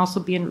patents can also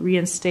be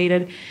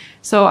reinstated.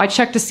 So I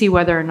checked to see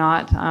whether or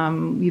not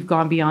we've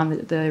gone beyond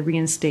the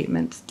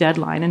reinstatement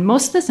deadline. And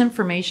most of this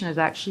information is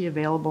actually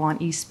available on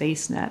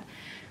eSpaceNet.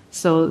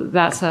 So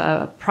that's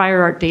a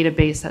prior art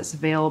database that's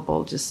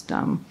available just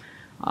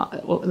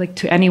like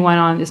to anyone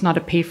on. It's not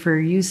a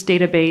pay-for-use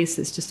database.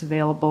 It's just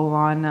available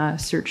on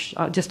search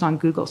just on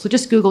Google. So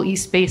just Google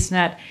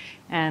eSpaceNet,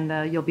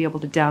 and you'll be able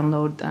to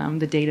download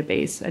the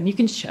database. And you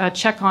can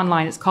check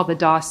online. It's called the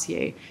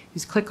dossier. You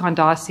just click on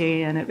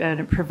dossier, and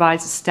it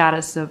provides the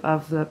status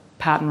of the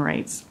patent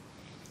rights.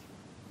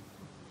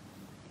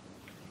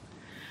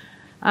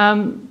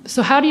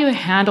 So how do you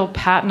handle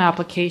patent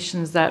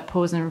applications that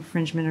pose an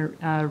infringement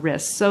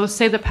risk? So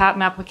say the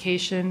patent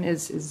application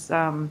is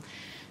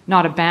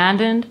not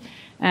abandoned,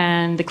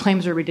 and the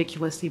claims are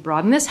ridiculously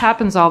broad. And this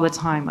happens all the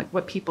time. Like,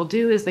 what people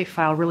do is they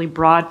file really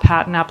broad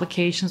patent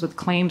applications with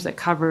claims that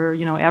cover,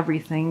 you know,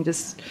 everything,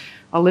 just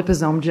a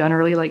liposome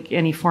generally, like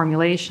any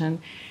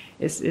formulation,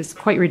 is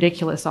quite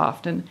ridiculous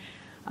often.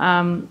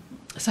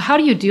 So how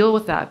do you deal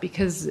with that?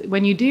 Because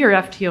when you do your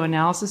FTO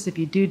analysis, if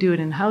you do it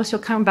in-house,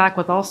 you'll come back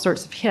with all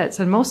sorts of hits.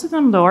 And most of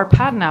them, though, are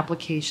patent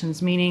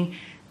applications, meaning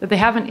that they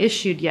haven't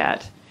issued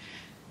yet.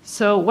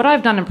 So what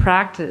I've done in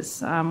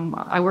practice,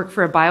 I worked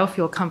for a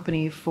biofuel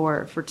company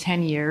for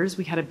 10 years.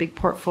 We had a big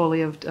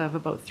portfolio of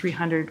about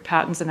 300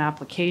 patents and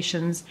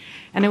applications.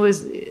 And it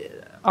was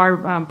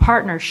our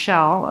partner,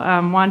 Shell,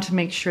 wanted to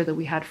make sure that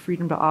we had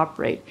freedom to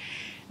operate.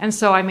 And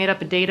so I made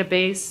up a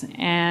database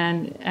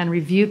and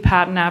reviewed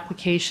patent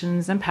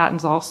applications and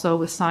patents also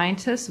with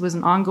scientists. It was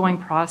an ongoing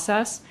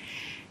process.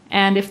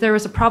 And if there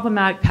was a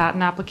problematic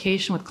patent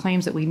application with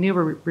claims that we knew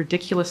were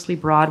ridiculously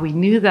broad, we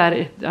knew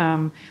that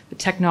the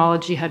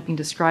technology had been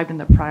described in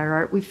the prior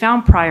art, we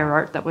found prior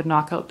art that would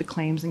knock out the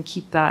claims and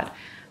keep that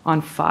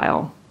on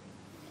file.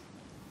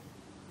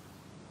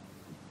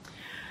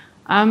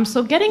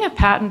 So getting a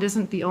patent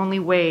isn't the only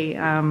way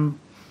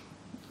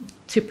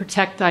to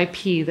protect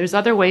IP. There's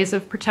other ways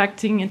of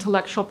protecting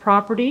intellectual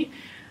property.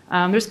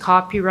 There's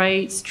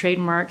copyrights,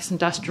 trademarks,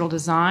 industrial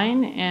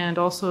design, and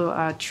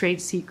also trade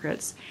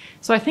secrets.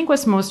 So I think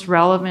what's most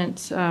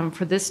relevant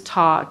for this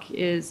talk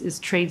is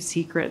trade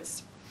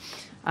secrets.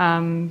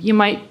 You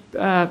might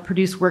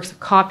produce works of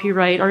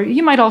copyright, or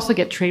you might also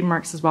get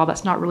trademarks as well.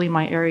 That's not really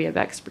my area of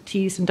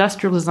expertise.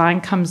 Industrial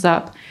design comes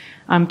up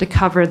to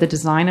cover the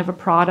design of a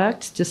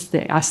product, just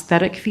the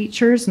aesthetic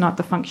features, not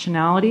the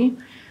functionality.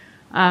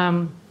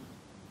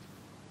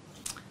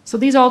 So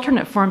these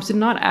alternate forms do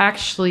not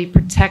actually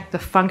protect the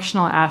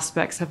functional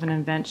aspects of an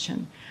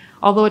invention,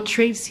 although a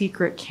trade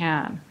secret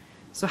can.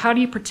 So how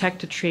do you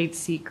protect a trade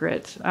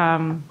secret?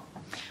 A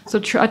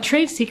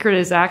trade secret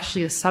is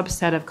actually a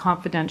subset of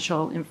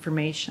confidential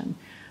information.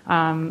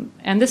 And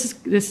this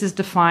is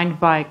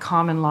defined by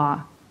common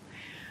law.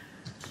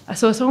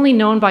 So it's only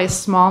known by a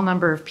small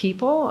number of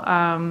people.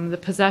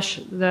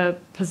 The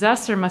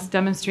possessor must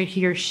demonstrate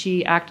he or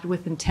she acted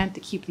with intent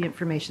to keep the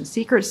information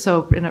secret.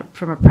 So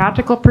from a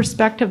practical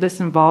perspective, this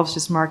involves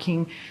just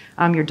marking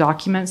your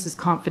documents as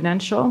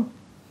confidential.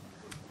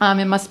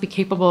 It must be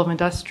capable of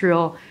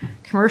industrial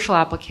commercial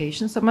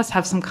applications. So it must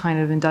have some kind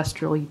of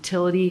industrial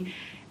utility,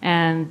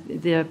 and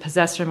the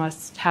possessor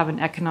must have an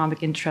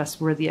economic interest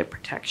worthy of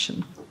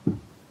protection.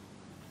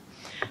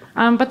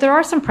 But there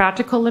are some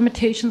practical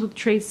limitations with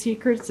trade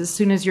secrets. As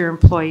soon as your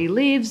employee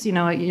leaves, you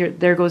know,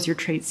 there goes your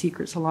trade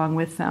secrets along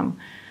with them.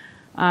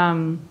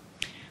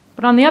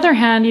 But on the other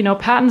hand, you know,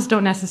 patents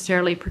don't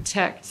necessarily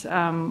protect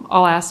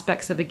all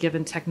aspects of a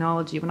given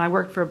technology. When I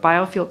worked for a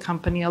biofuel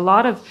company, a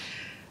lot of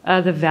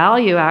the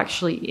value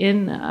actually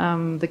in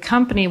the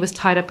company was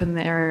tied up in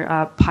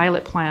their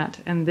pilot plant,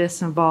 and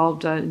this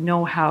involved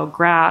know-how,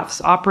 graphs,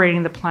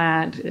 operating the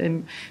plant,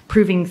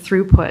 improving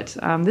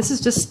throughput. This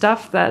is just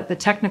stuff that the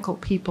technical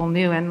people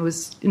knew and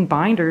was in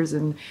binders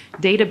and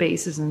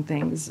databases and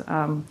things.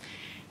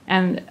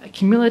 And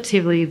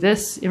cumulatively,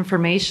 this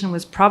information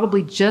was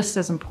probably just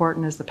as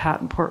important as the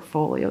patent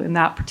portfolio in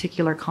that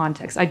particular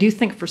context. I do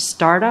think for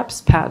startups,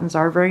 patents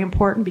are very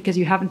important because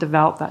you haven't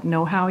developed that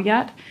know-how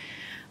yet.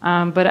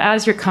 But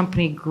as your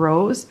company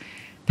grows,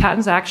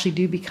 patents actually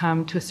do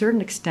become, to a certain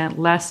extent,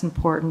 less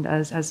important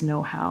as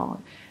know-how.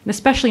 And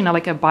especially in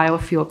like a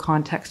biofuel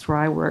context where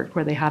I worked,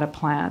 where they had a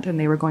plant and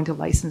they were going to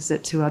license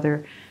it to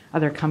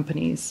other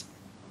companies.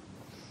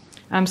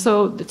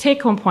 So the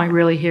take-home point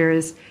really here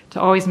is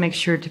to always make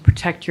sure to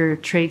protect your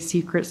trade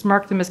secrets,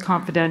 mark them as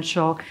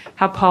confidential,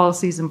 have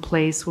policies in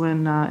place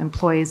when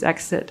employees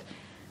exit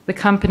the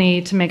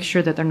company to make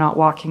sure that they're not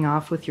walking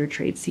off with your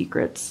trade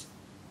secrets.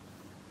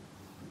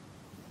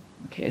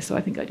 Okay, so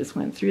I think I just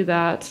went through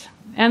that.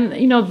 And,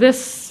 you know,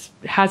 this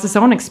has its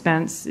own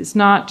expense. It's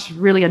not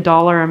really a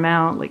dollar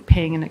amount like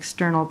paying an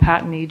external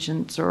patent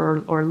agent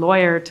or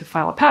lawyer to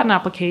file a patent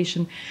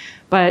application,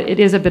 but it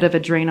is a bit of a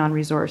drain on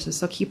resources,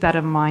 so keep that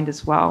in mind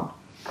as well.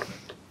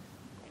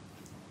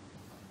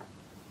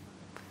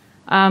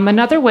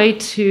 Another way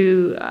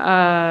to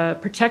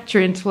protect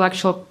your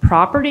intellectual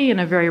property in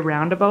a very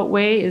roundabout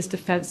way is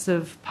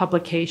defensive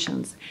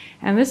publications.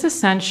 And this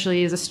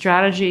essentially is a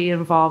strategy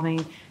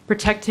involving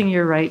protecting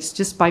your rights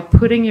just by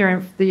putting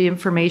the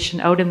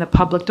information out in the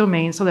public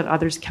domain so that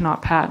others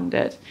cannot patent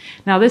it.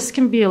 Now, this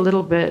can be a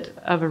little bit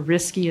of a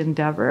risky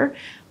endeavor,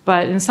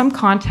 but in some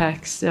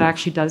contexts, it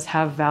actually does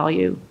have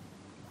value.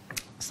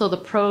 So the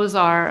pros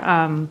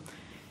are,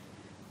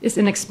 it's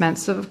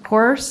inexpensive, of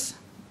course,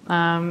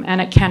 and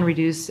it can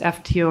reduce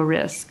FTO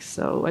risk.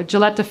 So a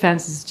Gillette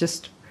defense is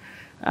just,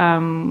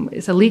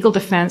 it's a legal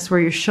defense where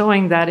you're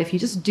showing that if you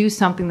just do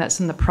something that's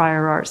in the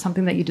prior art,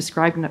 something that you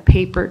described in a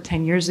paper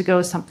 10 years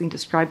ago, something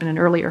described in an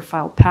earlier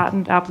filed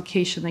patent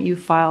application that you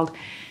filed,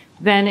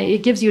 then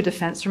it gives you a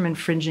defense from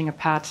infringing a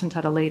patent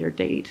at a later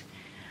date.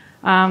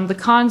 The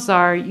cons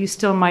are you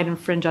still might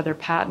infringe other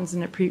patents,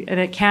 and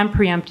it can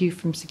preempt you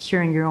from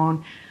securing your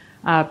own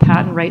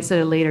patent rights at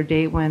a later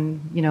date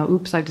when, you know,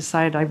 oops, I've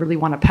decided I really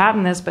want to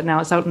patent this, but now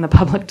it's out in the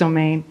public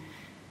domain.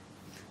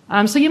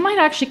 So you might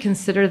actually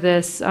consider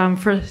this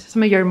for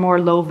some of your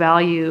more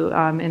low-value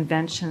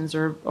inventions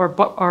or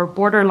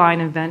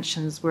borderline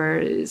inventions where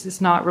it's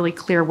not really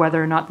clear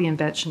whether or not the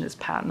invention is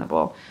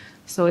patentable.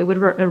 So it would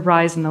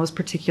arise in those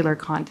particular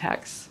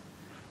contexts.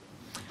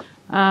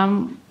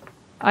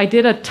 I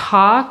did a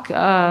talk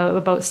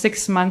about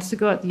 6 months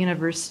ago at the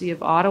University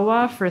of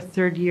Ottawa for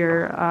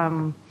third-year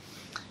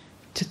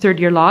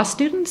law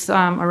students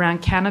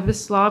around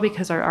cannabis law,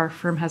 because our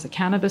firm has a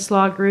cannabis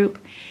law group.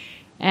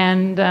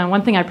 And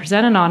one thing I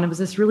presented on was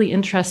this really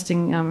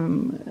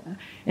interesting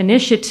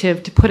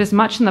initiative to put as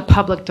much in the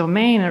public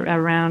domain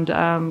around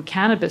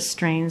cannabis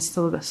strains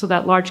so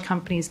that large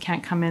companies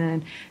can't come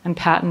in and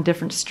patent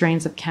different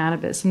strains of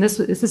cannabis. And this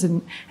is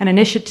an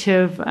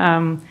initiative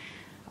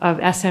of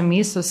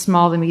SMEs, so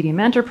small to medium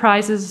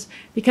enterprises,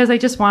 because they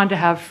just wanted to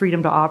have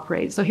freedom to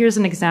operate. So here's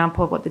an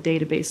example of what the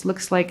database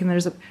looks like, and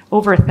there's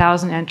over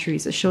 1,000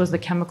 entries. It shows the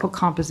chemical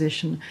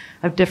composition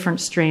of different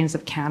strains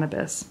of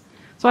cannabis.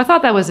 So I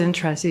thought that was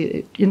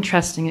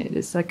interesting.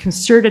 It's a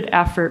concerted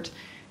effort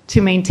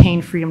to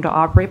maintain freedom to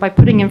operate by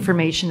putting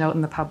information out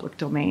in the public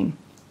domain.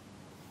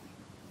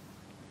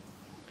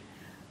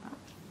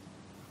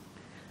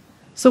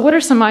 So what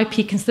are some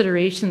IP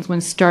considerations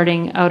when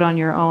starting out on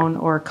your own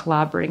or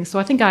collaborating? So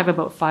I think I have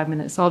about 5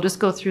 minutes, so I'll just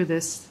go through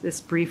this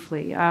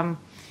briefly.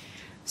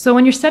 So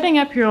when you're setting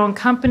up your own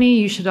company,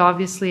 you should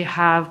obviously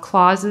have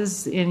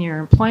clauses in your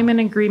employment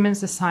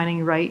agreements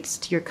assigning rights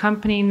to your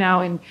company.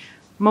 Now, in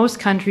most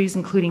countries,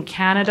 including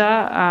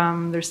Canada,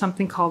 there's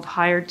something called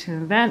hired to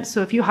invent.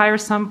 So if you hire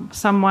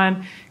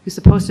someone who's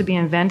supposed to be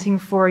inventing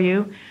for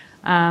you,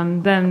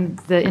 then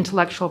the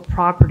intellectual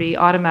property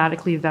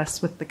automatically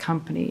vests with the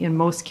company in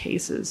most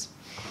cases.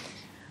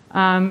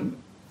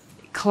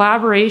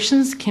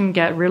 Collaborations can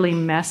get really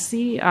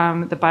messy.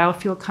 The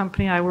biofuel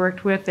company I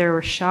worked with, there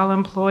were Shell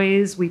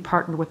employees. We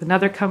partnered with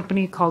another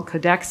company called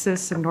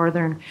Codexis in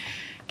Northern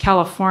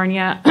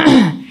California.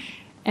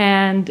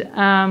 And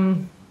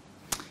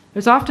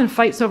there's often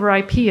fights over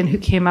IP and who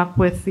came up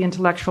with the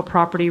intellectual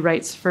property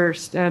rights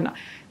first. And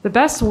the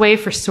best way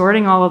for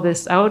sorting all of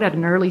this out at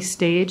an early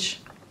stage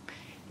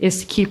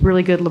is to keep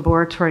really good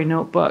laboratory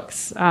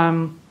notebooks.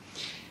 Now,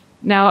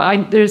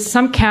 there's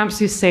some camps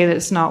who say that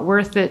it's not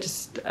worth it,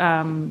 just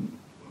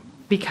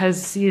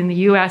because in the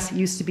US it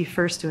used to be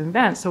first to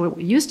invent. So it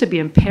used to be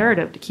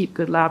imperative to keep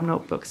good lab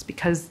notebooks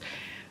because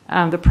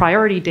the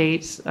priority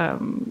dates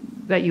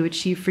that you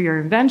achieve for your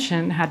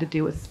invention had to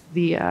do with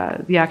the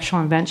actual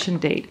invention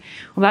date.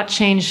 Well, that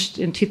changed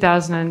in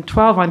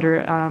 2012 under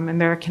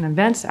American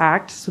Invents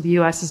Act, so the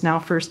U.S. is now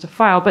first to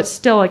file. But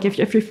still, like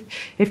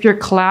if you're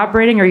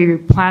collaborating or you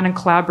plan on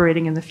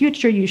collaborating in the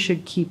future, you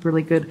should keep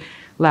really good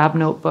lab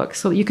notebooks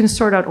so that you can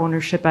sort out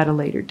ownership at a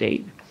later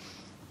date.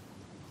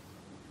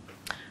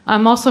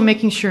 Also,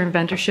 making sure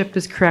inventorship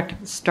is correct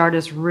at the start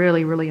is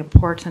really, really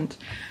important.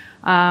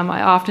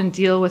 I often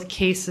deal with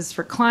cases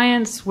for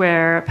clients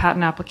where a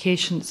patent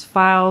application is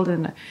filed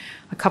and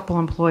a couple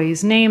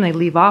employees' name. They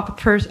leave off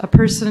a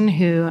person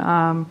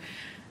who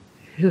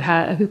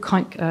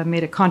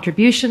made a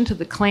contribution to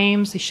the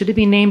claims. They should have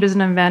been named as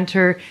an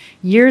inventor.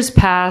 Years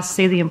pass,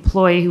 say the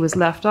employee who was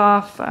left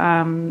off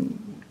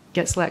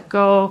gets let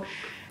go,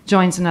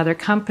 joins another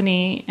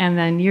company, and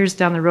then years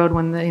down the road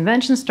when the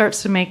invention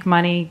starts to make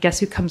money, guess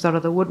who comes out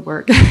of the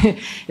woodwork?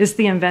 It's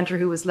the inventor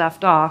who was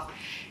left off.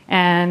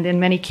 And in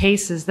many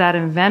cases, that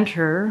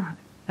inventor,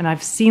 and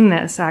I've seen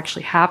this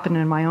actually happen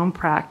in my own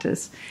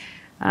practice,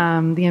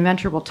 the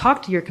inventor will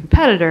talk to your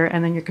competitor,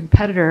 and then your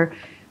competitor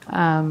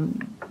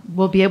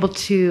will be able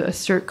to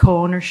assert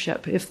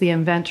co-ownership if the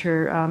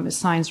inventor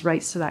assigns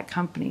rights to that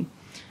company.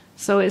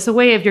 So it's a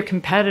way of your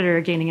competitor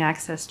gaining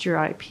access to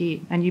your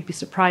IP, and you'd be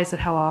surprised at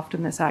how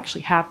often this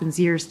actually happens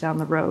years down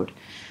the road.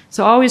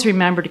 So always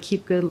remember to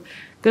keep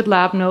good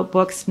lab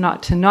notebooks,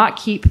 not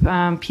keep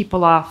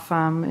people off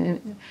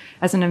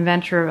as an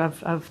inventor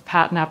of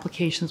patent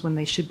applications when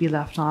they should be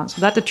left on.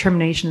 So that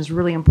determination is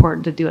really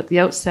important to do at the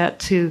outset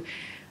to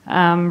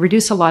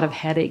reduce a lot of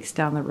headaches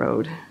down the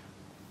road.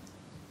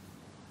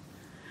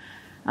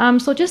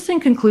 So just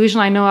in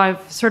conclusion, I know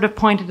I've sort of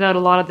pointed out a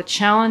lot of the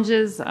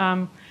challenges.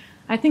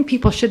 I think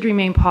people should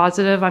remain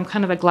positive. I'm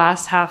kind of a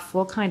glass half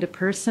full kind of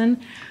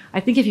person. I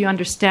think if you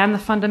understand the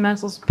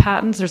fundamentals of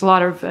patents, there's a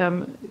lot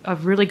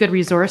of really good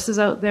resources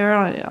out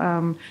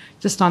there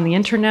just on the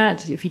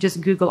internet. If you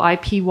just Google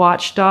IP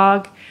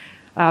Watchdog,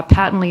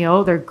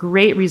 Patently.io, they're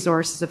great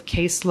resources of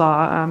case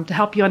law to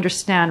help you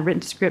understand written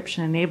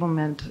description,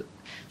 enablement,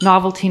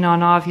 novelty,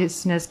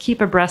 non-obviousness,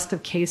 keep abreast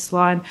of case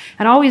law,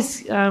 and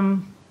always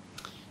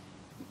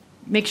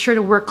make sure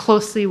to work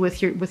closely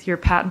with your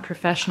patent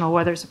professional,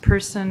 whether it's a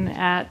person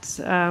at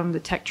the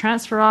tech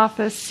transfer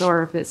office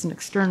or if it's an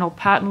external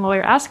patent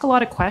lawyer. Ask a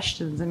lot of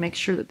questions and make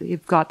sure that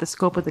you've got the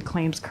scope of the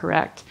claims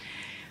correct.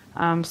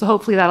 So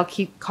hopefully that'll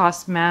keep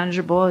costs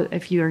manageable.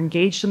 If you're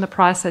engaged in the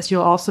process,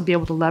 you'll also be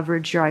able to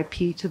leverage your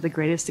IP to the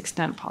greatest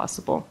extent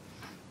possible.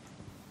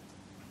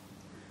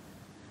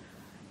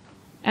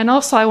 And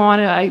also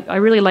I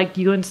really liked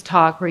Ewan's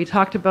talk where he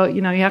talked about,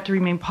 you have to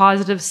remain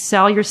positive,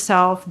 sell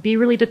yourself, be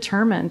really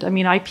determined. I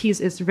mean, IP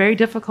is very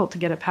difficult to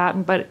get a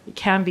patent, but it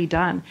can be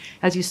done.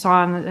 As you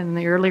saw in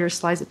the earlier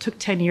slides, it took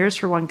 10 years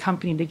for one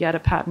company to get a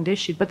patent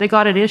issued, but they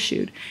got it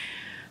issued.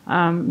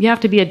 You have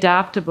to be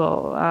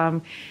adaptable.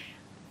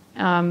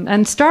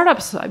 And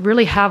startups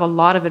really have a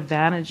lot of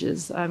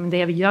advantages. They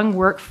have a young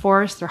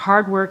workforce, they're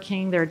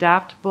hardworking, they're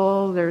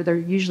adaptable, they're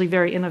usually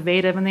very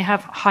innovative, and they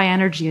have high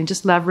energy, and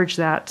just leverage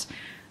that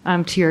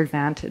to your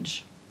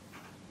advantage.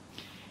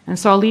 And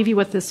so I'll leave you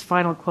with this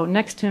final quote.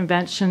 Next to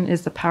invention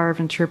is the power of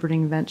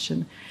interpreting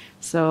invention.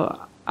 So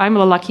I'm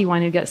the lucky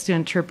one who gets to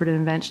interpret an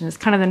invention. It's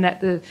kind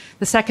of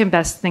the second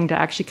best thing to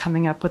actually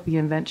coming up with the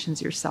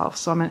inventions yourself.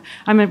 So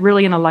I'm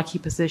really in a lucky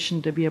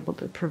position to be able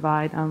to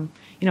provide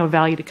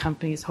value to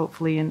companies,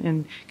 hopefully,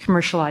 in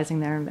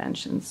commercializing their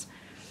inventions.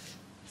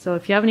 So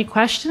if you have any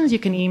questions, you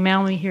can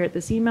email me here at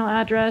this email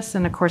address.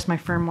 And of course, my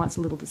firm wants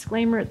a little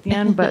disclaimer at the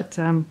end, but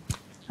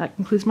that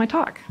concludes my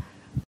talk.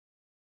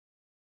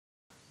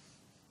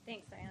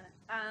 Thanks,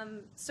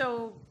 Diana.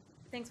 So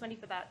thanks, Wendy,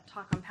 for that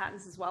talk on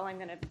patents as well. I'm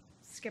going to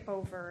skip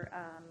over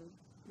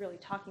really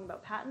talking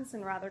about patents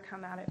and rather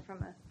come at it from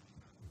an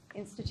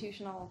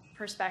institutional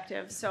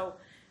perspective. So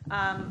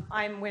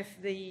I'm with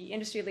the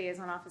Industry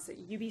Liaison Office at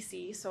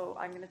UBC, so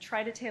I'm going to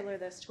try to tailor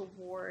this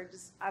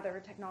towards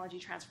other technology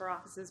transfer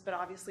offices, but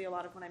obviously a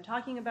lot of what I'm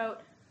talking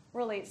about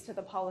relates to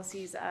the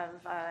policies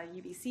of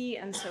UBC,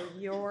 and so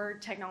your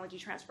technology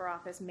transfer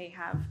office may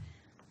have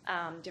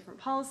different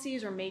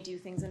policies or may do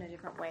things in a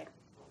different way.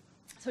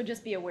 So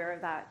just be aware of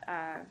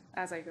that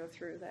as I go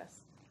through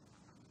this.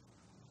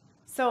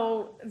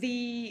 So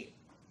the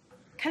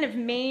kind of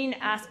main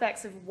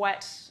aspects of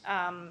what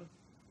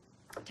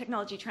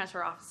technology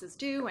transfer offices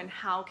do and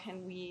how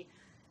can we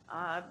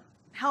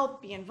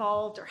help, be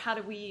involved, or how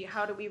do we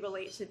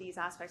relate to these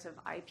aspects of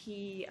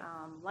IP,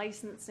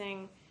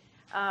 licensing.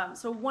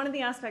 So one of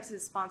the aspects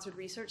is sponsored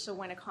research. So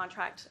when a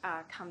contract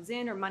comes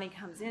in or money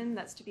comes in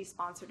that's to be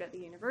sponsored at the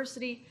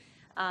university,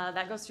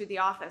 that goes through the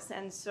office.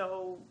 And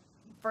so,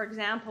 for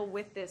example,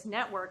 with this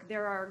network,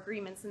 there are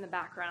agreements in the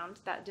background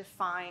that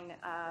define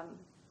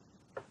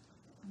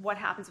what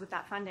happens with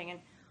that funding. And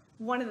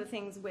one of the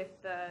things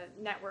with the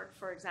network,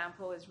 for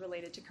example, is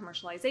related to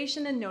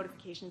commercialization and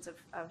notifications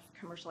of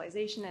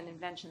commercialization and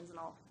inventions, and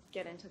I'll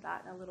get into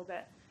that in a little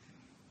bit.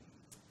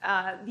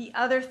 The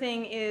other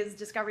thing is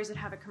discoveries that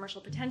have a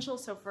commercial potential.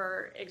 So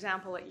for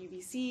example, at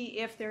UBC,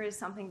 if there is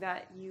something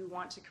that you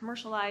want to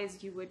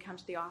commercialize, you would come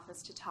to the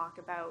office to talk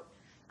about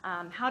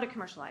how to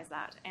commercialize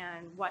that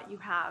and what you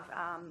have,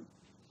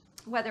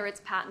 whether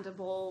it's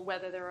patentable,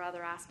 whether there are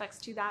other aspects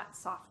to that,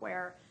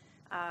 software.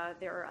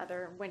 There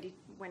are Wendy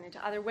went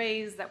into other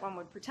ways that one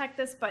would protect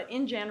this, but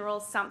in general,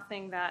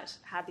 something that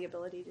had the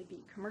ability to be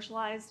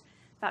commercialized,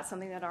 that's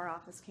something that our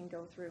office can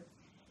go through.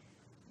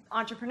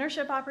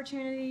 Entrepreneurship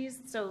opportunities.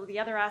 So the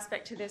other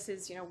aspect to this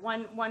is,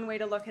 one way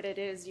to look at it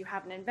is you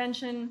have an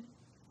invention,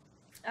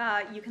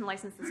 you can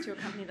license this to a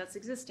company that's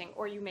existing,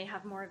 or you may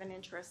have more of an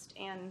interest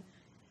in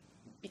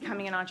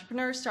becoming an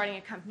entrepreneur, starting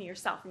a company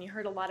yourself. And you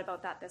heard a lot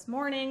about that this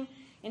morning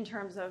in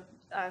terms of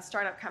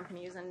startup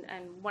companies. And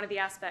one of the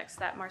aspects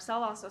that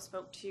Marcel also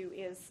spoke to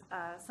is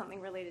something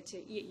related to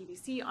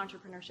UBC,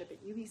 entrepreneurship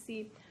at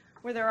UBC,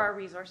 where there are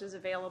resources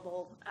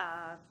available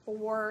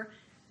for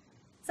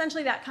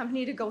essentially that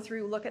company to go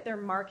through, look at their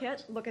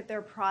market, look at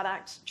their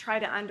product, try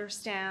to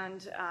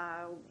understand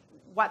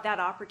what that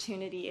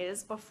opportunity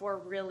is before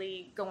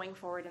really going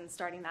forward and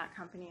starting that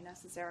company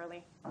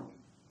necessarily.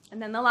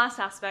 And then the last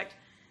aspect,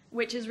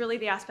 which is really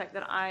the aspect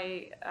that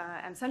I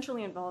am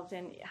centrally involved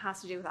in,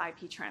 has to do with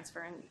IP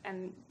transfer.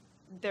 And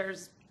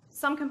there's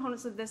some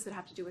components of this that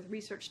have to do with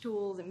research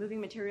tools and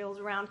moving materials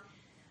around.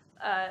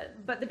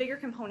 But the bigger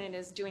component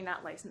is doing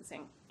that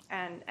licensing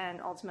and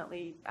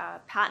ultimately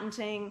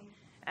patenting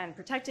and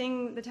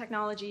protecting the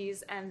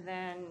technologies, and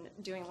then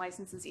doing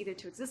licenses either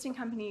to existing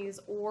companies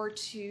or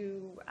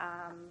to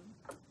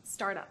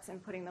startups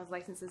and putting those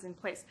licenses in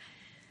place.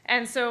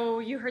 And so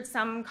you heard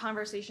some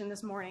conversation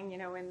this morning,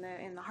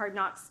 in the hard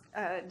knocks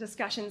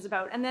discussions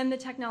about, and then the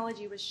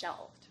technology was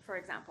shelved, for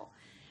example.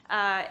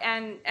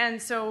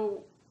 And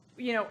so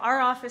our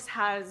office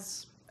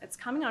it's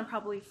coming on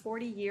probably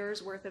 40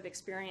 years worth of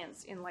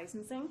experience in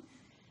licensing.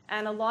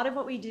 And a lot of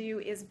what we do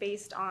is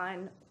based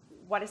on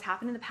what has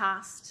happened in the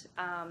past,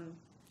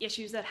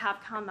 issues that have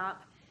come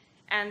up.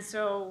 And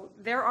so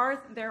there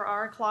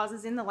are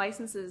clauses in the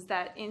licenses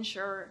that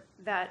ensure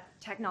that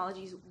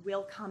technologies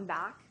will come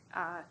back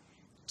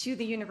to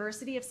the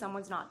university if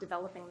someone's not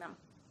developing them.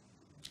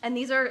 And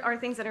these are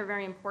things that are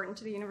very important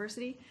to the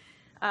university.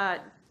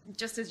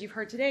 Just as you've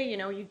heard today,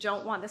 you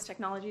don't want this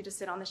technology to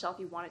sit on the shelf,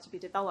 you want it to be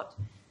developed.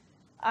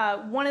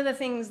 One of the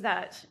things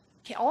that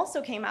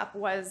also came up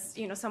was,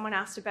 someone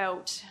asked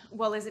about,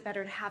 well, is it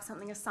better to have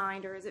something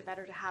assigned or is it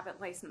better to have it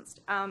licensed?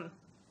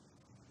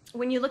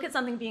 When you look at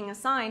something being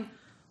assigned,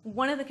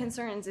 one of the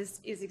concerns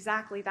is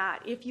exactly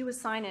that. If you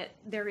assign it,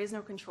 there is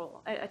no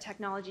control. A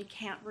technology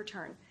can't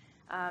return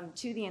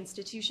to the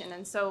institution.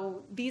 And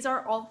so these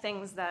are all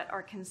things that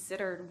are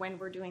considered when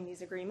we're doing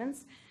these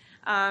agreements.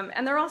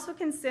 And they're also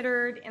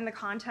considered in the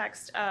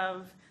context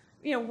of,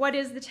 what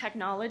is the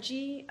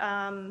technology?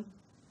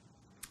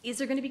 Is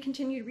there going to be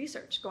continued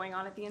research going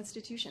on at the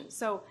institution?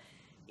 So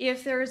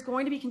if there is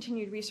going to be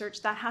continued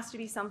research, that has to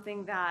be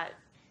something that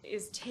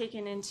is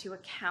taken into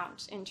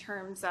account in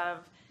terms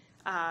of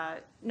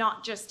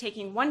not just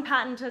taking one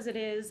patent as it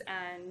is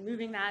and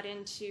moving that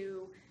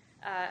into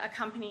a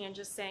company and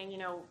just saying,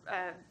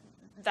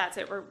 that's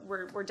it,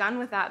 we're done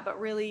with that, but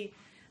really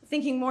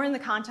thinking more in the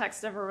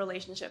context of a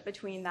relationship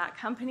between that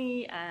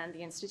company and the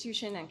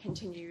institution and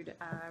continued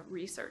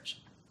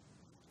research.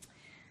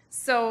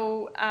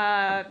 So,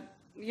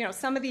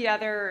 some of the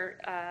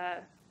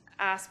other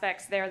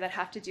aspects there that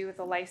have to do with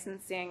the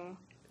licensing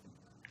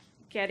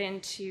get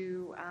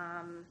into,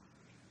 I'm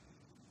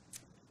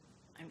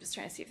just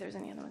trying to see if there's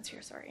any other ones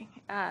here, sorry.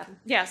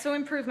 So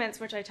improvements,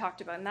 which I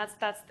talked about, and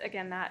that's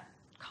again, that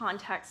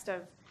context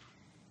of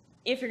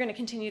if you're going to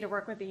continue to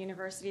work with the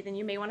university, then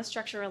you may want to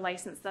structure a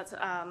license that's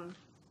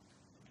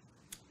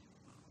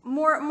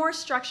more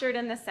structured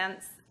in the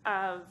sense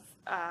of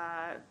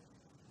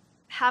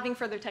having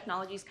further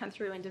technologies come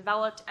through and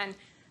developed and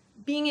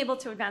being able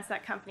to advance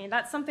that company.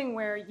 That's something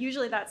where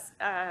usually that's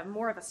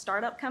more of a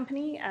startup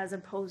company as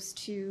opposed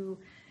to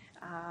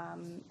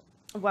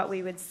what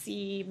we would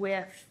see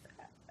with,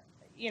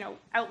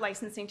 out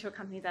licensing to a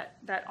company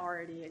that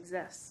already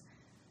exists.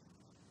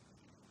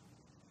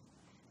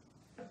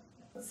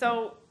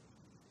 So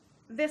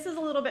this is a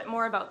little bit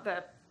more about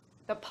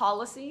the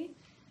policy.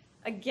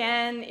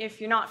 Again, if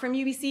you're not from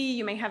UBC,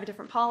 you may have a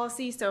different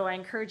policy, so I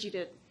encourage you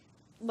to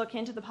look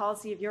into the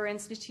policy of your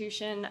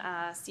institution,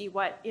 see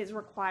what is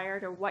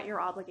required or what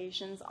your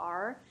obligations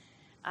are.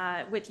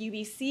 With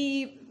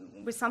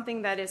UBC, with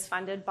something that is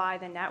funded by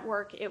the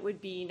network, it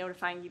would be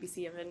notifying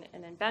UBC of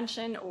an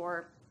invention,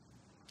 or,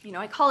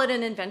 I call it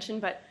an invention,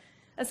 but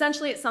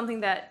essentially it's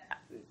something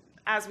that,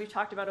 as we've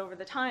talked about over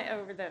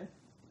the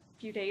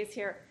few days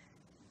here,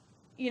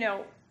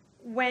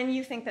 when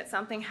you think that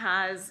something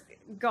has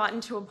gotten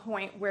to a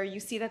point where you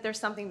see that there's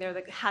something there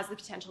that has the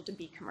potential to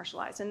be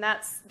commercialized. And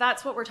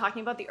that's what we're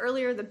talking about. The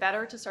earlier, the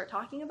better to start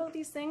talking about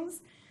these things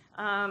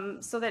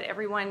so that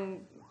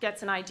everyone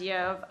gets an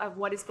idea of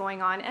what is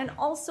going on, and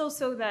also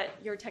so that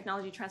your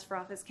technology transfer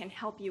office can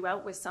help you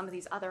out with some of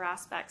these other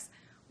aspects,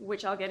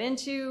 which I'll get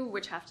into,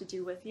 which have to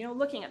do with,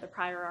 looking at the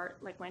prior art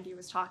like Wendy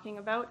was talking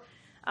about,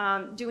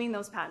 doing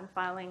those patent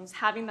filings,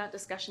 having that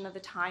discussion of the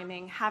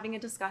timing, having a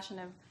discussion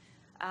of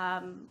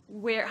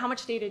how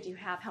much data do you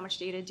have, how much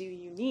data do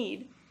you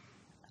need.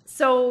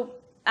 So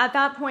at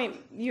that point,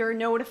 you're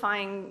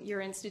notifying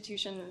your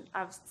institution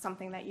of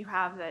something that you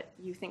have that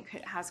you think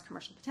has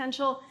commercial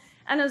potential,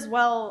 and as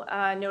well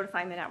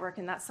notifying the network,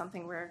 and that's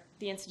something where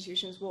the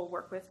institutions will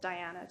work with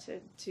Diana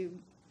to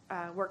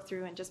work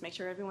through and just make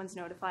sure everyone's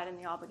notified and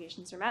the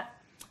obligations are met.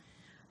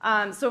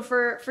 So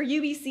for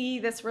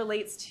UBC, this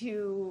relates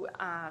to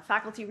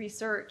faculty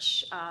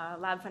research,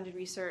 lab-funded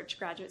research,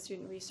 graduate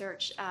student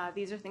research.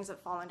 These are things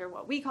that fall under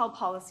what we call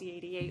Policy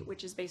 88,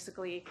 which is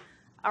basically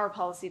our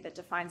policy that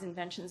defines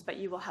inventions, but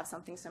you will have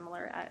something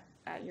similar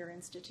at your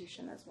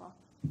institution as well.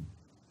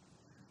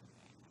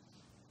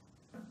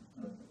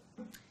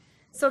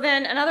 So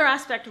then another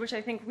aspect, which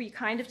I think we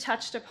kind of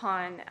touched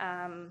upon,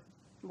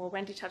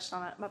 Wendy touched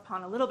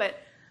upon a little bit,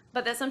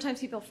 but that sometimes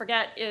people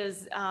forget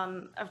is,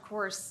 of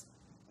course,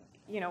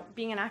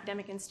 being an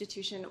academic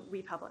institution,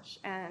 we publish.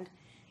 And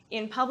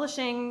in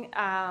publishing,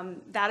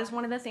 that is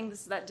one of the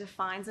things that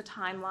defines a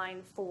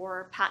timeline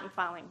for patent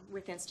filing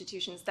with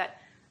institutions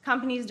that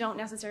companies don't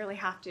necessarily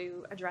have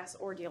to address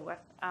or deal with.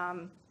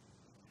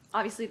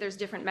 Obviously, there's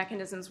different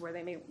mechanisms where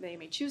they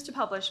may choose to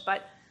publish,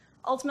 but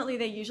ultimately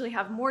they usually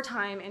have more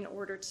time in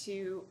order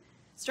to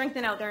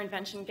strengthen out their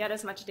invention, get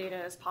as much data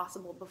as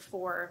possible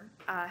before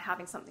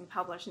having something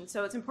published. And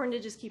so it's important to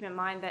just keep in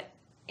mind that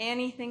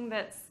anything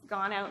that's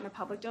gone out in the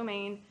public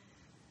domain,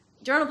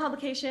 journal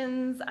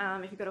publications,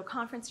 if you go to a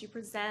conference you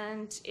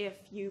present, if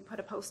you put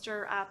a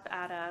poster up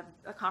at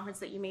a conference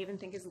that you may even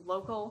think is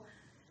local,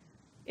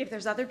 if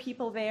there's other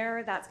people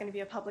there, that's going to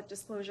be a public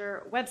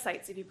disclosure.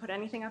 Websites, if you put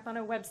anything up on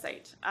a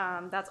website,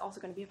 that's also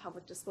going to be a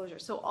public disclosure.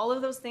 So all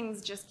of those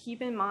things, just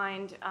keep in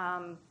mind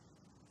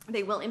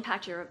they will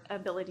impact your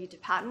ability to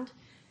patent.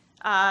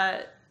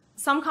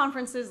 Some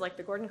conferences, like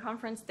the Gordon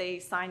Conference, they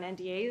sign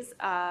NDAs,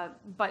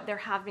 but there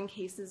have been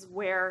cases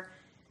where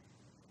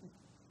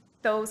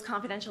those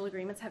confidential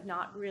agreements have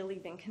not really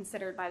been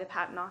considered by the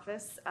Patent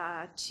Office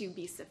to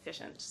be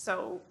sufficient.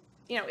 So,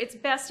 you know, it's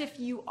best if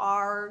you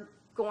are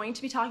going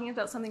to be talking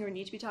about something or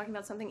need to be talking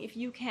about something, if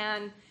you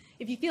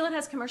feel it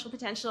has commercial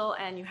potential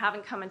and you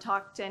haven't come and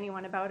talked to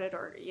anyone about it,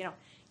 or, you know,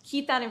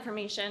 keep that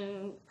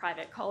information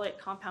private. Call it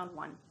Compound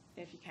 1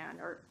 if you can,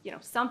 or, you know,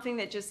 something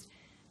that just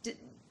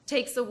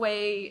takes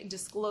away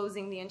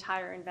disclosing the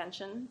entire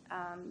invention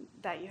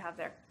that you have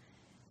there.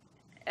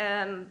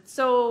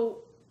 So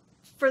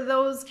for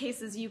those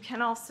cases, you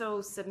can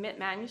also submit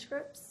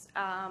manuscripts.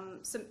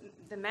 So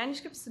the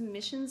manuscript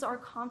submissions are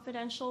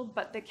confidential,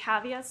 but the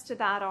caveats to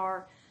that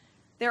are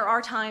there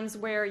are times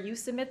where you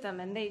submit them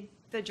and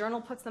the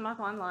journal puts them up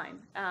online.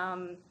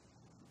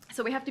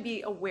 So we have to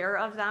be aware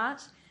of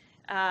that.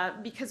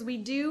 Because we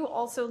do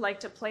also like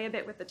to play a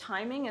bit with the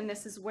timing, and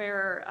this is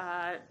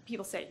where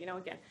people say, you know,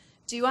 again,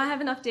 do I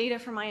have enough data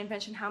for my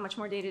invention? How much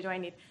more data do I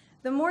need?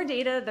 The more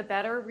data, the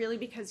better, really,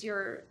 because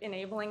you're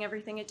enabling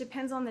everything. It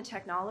depends on the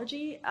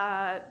technology,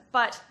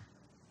 but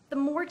the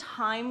more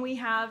time we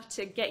have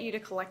to get you to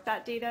collect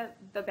that data,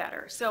 the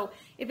better. So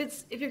if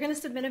you're going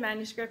to submit a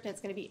manuscript and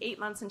it's going to be 8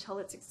 months until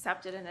it's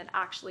accepted and it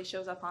actually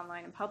shows up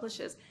online and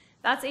publishes,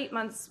 that's 8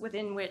 months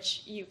within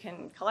which you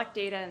can collect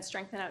data and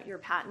strengthen out your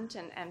patent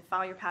and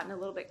file your patent a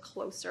little bit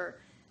closer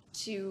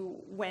to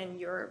when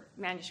your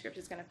manuscript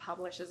is going to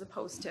publish, as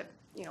opposed to,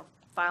 you know,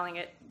 filing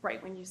it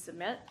right when you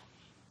submit.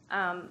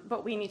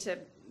 But we need to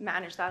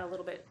manage that a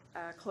little bit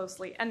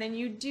closely. And then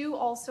you do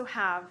also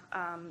have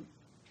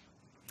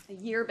a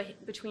year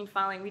between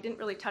filing. We didn't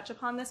really touch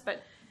upon this,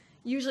 but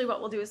usually what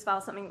we'll do is file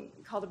something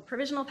called a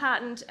provisional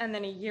patent, and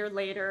then a year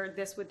later,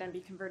 this would then be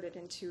converted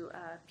into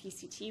a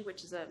PCT,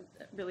 which is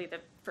really the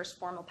first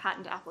formal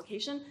patent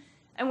application.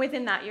 And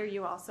within that year,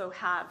 you also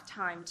have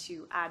time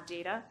to add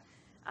data.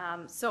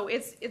 So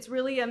it's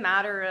really a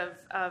matter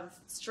of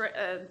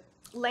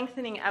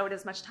lengthening out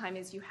as much time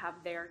as you have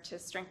there to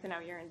strengthen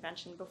out your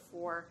invention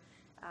before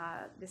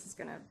this is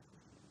going to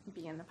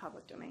be in the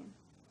public domain.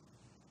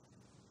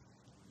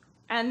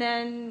 And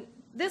then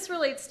this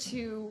relates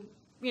to,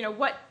 you know,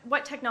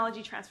 what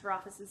technology transfer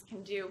offices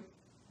can do.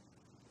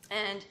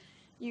 And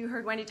you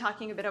heard Wendy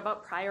talking a bit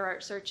about prior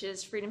art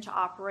searches, freedom to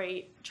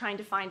operate, trying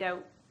to find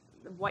out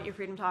what your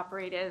freedom to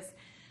operate is.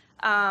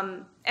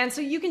 And so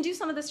you can do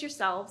some of this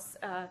yourselves.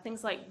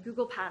 Things like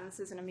Google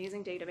Patents is an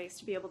amazing database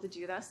to be able to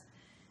do this.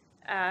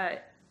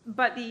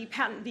 But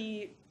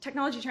the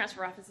technology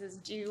transfer offices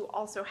do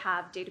also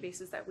have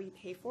databases that we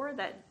pay for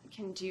that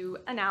can do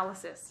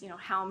analysis. You know,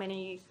 how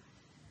many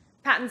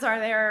patents are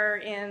there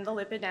in the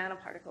lipid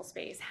nanoparticle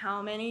space?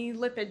 How many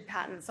lipid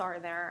patents are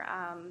there?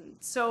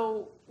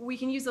 So we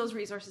can use those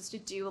resources to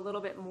do a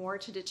little bit more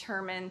to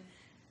determine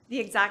the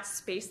exact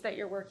space that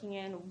you're working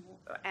in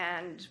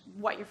and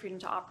what your freedom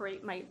to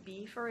operate might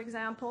be, for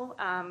example.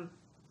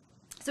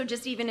 So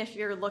just even if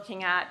you're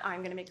looking at, I'm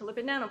going to make a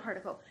lipid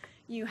nanoparticle,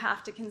 you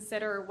have to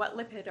consider what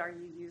lipid are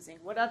you using?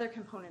 What other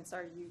components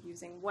are you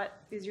using?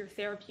 What is your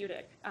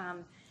therapeutic?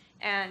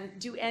 And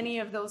do any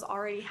of those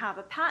already have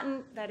a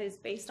patent that is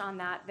based on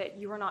that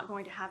you are not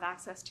going to have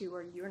access to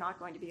or you're not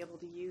going to be able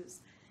to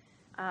use?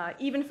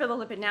 Even for the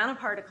lipid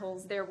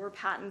nanoparticles, there were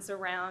patents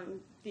around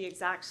the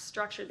exact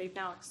structure. They've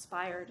now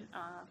expired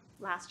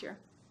last year.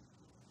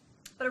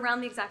 But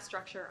around the exact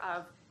structure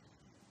of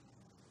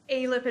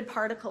a lipid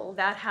particle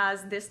that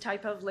has this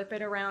type of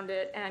lipid around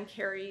it and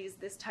carries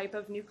this type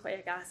of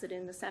nucleic acid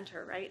in the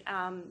center, right?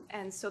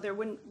 And so there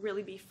wouldn't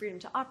really be freedom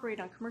to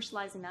operate on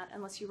commercializing that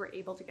unless you were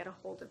able to get a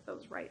hold of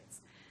those rights.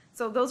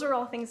 So those are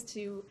all things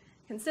to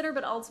consider,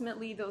 but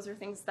ultimately those are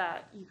things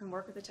that you can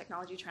work with the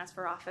Technology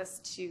Transfer Office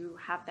to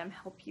have them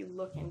help you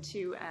look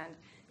into and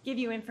give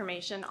you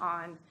information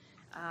on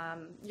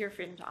your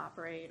freedom to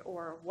operate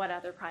or what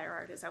other prior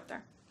art is out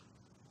there.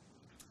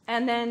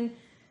 And then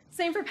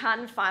same for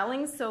patent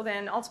filing. So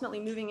then ultimately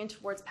moving in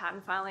towards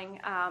patent filing,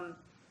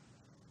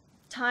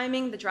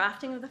 timing the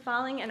drafting of the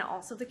filing and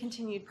also the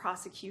continued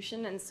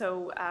prosecution. And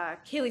so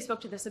Kaylee spoke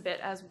to this a bit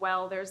as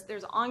well.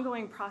 There's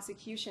ongoing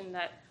prosecution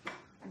that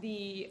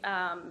the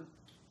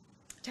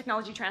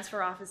technology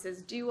transfer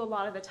offices do a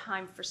lot of the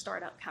time for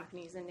startup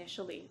companies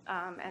initially.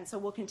 And so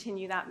we'll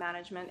continue that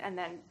management and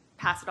then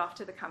pass it off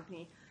to the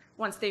company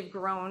once they've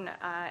grown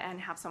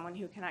and have someone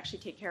who can actually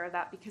take care of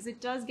that, because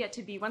it does get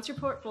to be, once your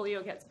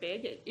portfolio gets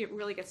big, it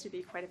really gets to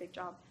be quite a big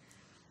job.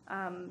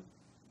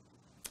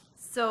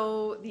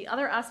 So the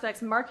other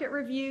aspects, market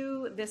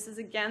review, this is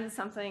again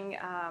something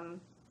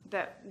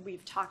that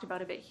we've talked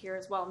about a bit here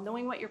as well,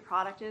 knowing what your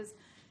product is,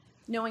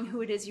 knowing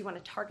who it is you want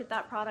to target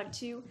that product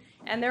to.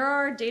 And there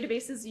are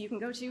databases you can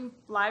go to.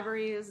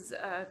 Libraries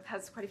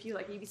has quite a few,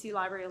 like EBC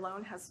Library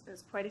alone has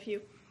quite a few.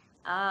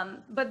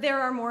 But there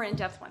are more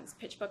in-depth ones.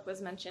 PitchBook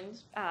was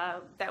mentioned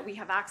that we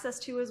have access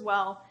to as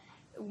well,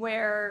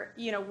 where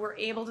we're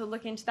able to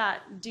look into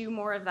that, do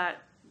more of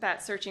that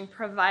that searching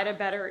provide a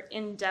better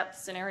in-depth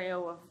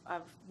scenario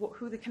of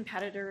who the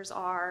competitors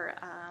are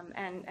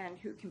and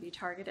who can be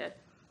targeted.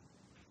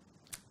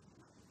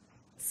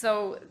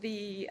 So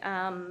the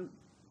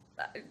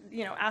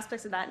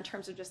aspects of that in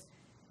terms of just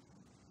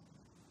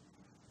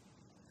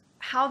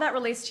how that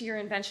relates to your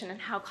invention and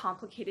how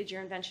complicated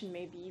your invention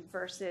may be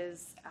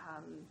versus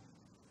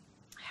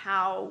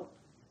how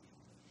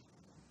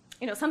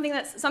something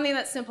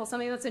that's simple,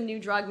 something that's a new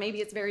drug, maybe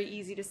it's very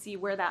easy to see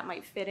where that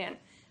might fit in.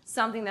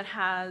 Something that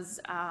has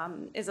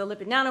is a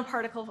lipid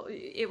nanoparticle,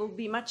 it will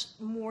be much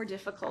more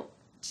difficult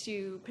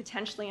to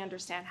potentially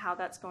understand how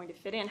that's going to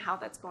fit in, how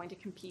that's going to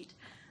compete.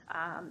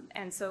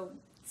 And so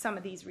some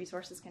of these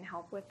resources can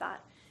help with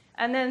that.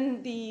 And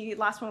then the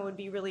last one would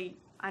be really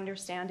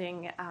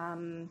understanding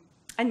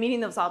and meeting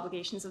those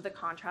obligations of the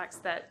contracts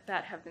that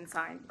have been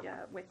signed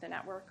with the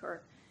network,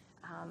 or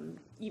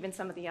even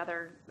some of the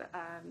other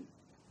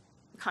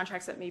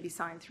contracts that may be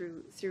signed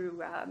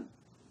through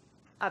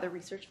other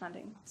research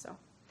funding. So,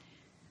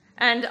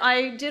 and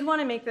I did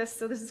want to make this,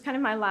 so this is kind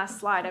of my last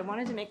slide. I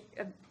wanted to make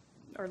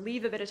or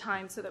leave a bit of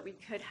time so that we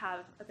could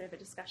have a bit of a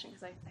discussion,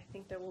 because I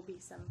think there will be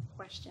some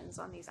questions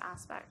on these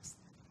aspects.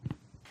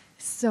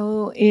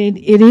 So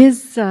it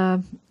is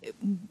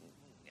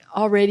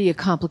already a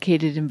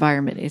complicated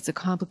environment. It's a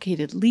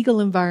complicated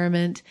legal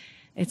environment.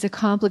 It's a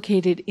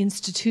complicated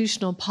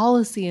institutional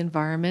policy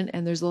environment,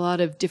 and there's a lot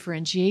of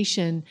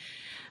differentiation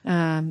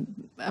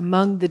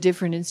among the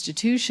different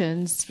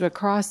institutions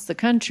across the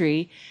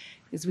country,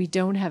 because we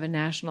don't have a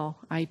national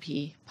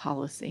IP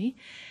policy.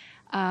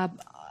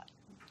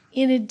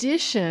 In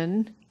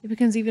addition, it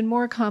becomes even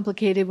more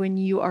complicated when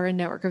you are a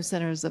network of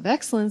centers of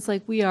excellence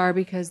like we are,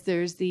 because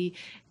there's the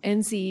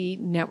NCE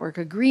network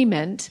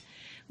agreement,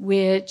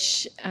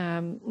 which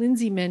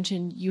Lynsey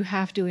mentioned. You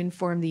have to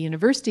inform the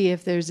university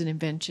if there's an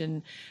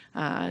invention,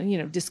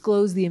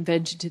 disclose the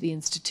invention to the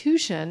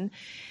institution.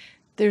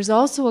 There's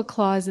also a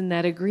clause in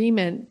that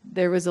agreement.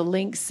 There was a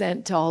link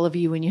sent to all of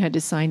you when you had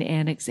to sign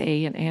Annex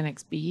A and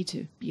Annex B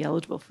to be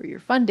eligible for your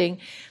funding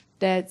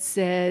that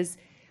says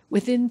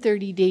within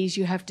 30 days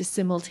you have to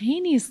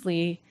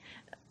simultaneously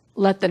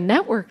let the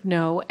network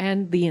know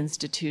and the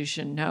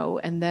institution know.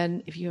 And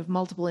then if you have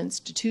multiple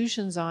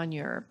institutions on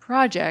your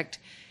project,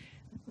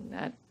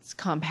 that's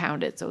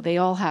compounded. So they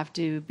all have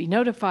to be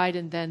notified,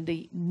 and then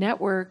the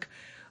network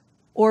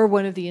or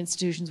one of the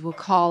institutions will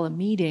call a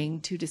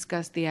meeting to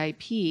discuss the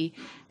IP.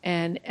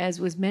 And as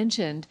was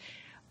mentioned,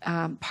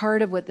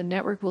 part of what the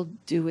network will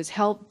do is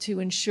help to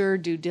ensure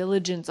due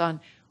diligence on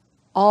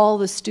all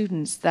the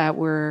students that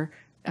were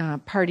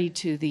party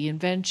to the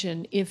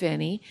invention, if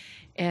any,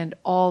 and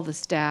all the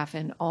staff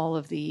and all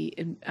of the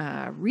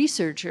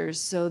researchers,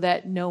 so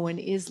that no one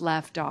is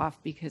left off,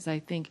 because I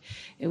think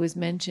it was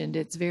mentioned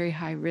it's very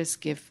high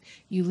risk if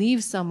you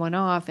leave someone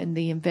off and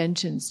the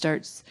invention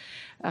starts,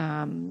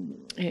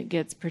 it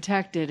gets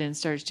protected and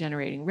starts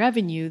generating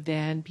revenue,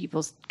 then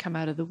people come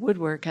out of the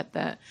woodwork at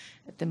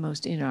the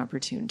most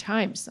inopportune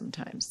times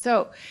sometimes.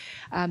 So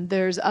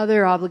there's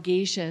other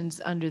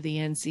obligations under the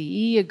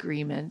NCE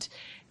agreement,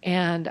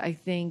 and I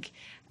think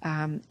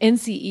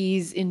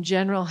NCEs in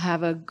general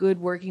have a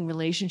good working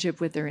relationship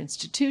with their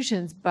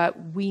institutions, but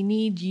we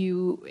need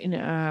you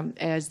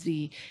as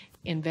the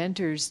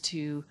inventors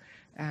to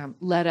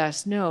let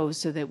us know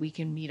so that we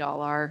can meet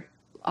all our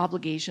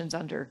obligations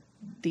under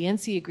the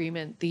NCE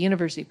agreement, the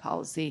university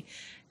policy,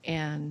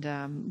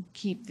 and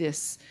keep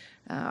this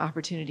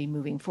opportunity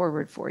moving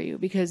forward for you,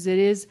 because it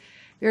is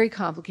very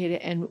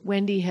complicated. And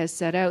Wendy has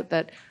set out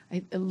that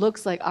it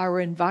looks like our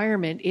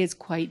environment is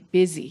quite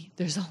busy.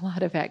 There's a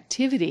lot of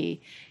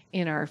activity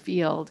in our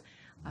field.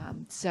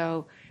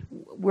 So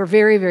we're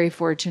very, very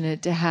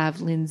fortunate to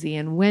have Lynsey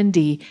and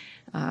Wendy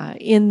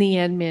in the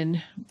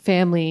NMIN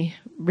family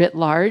writ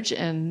large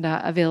and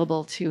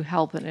available to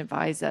help and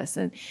advise us.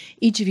 And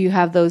each of you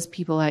have those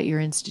people at your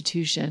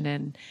institution.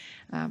 And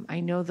I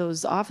know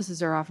those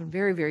offices are often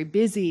very, very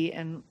busy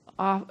and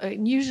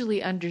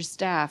usually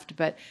understaffed,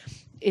 but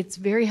it's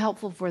very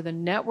helpful for the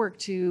network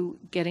to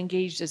get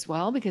engaged as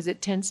well, because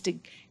it tends to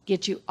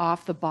get you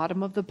off the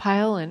bottom of the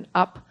pile and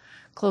up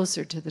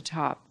closer to the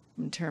top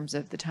in terms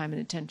of the time and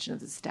attention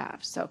of the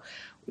staff. So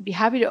we'd be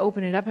happy to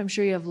open it up. I'm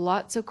sure you have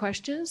lots of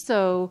questions.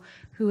 So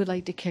who would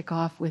like to kick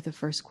off with the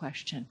first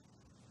question?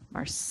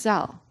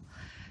 Marcel.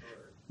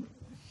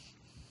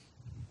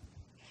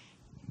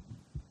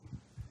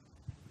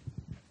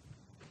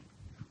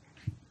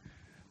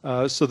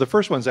 So the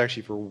first one's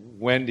actually for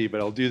Wendy,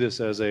 but I'll do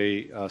this as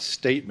a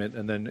statement,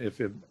 and then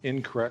if it's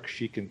incorrect,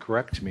 she can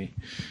correct me.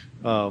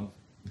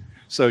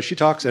 So she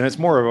talks, and it's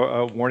more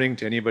of a warning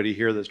to anybody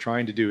here that's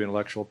trying to do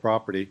intellectual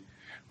property.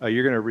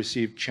 You're going to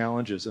receive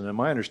challenges, and in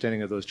my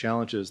understanding of those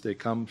challenges, they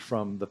come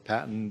from the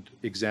patent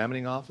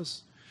examining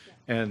office,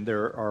 and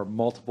there are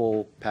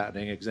multiple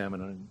patent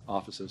examining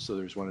offices. So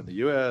there's one in the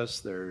U.S.,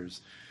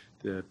 there's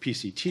the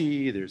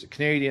PCT, there's a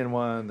Canadian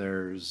one,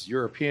 there's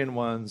European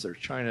ones, there's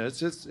China.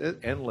 It's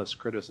endless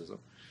criticism.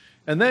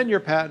 And then your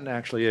patent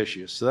actually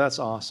issues, so that's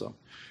awesome.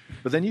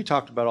 But then you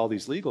talked about all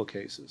these legal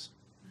cases.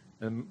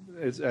 And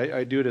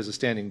I do it as a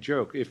standing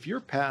joke. If your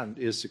patent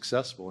is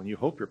successful, and you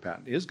hope your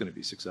patent is going to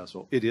be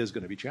successful, it is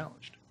going to be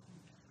challenged.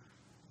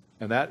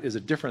 And that is a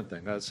different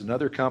thing. That's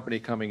another company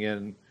coming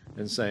in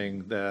and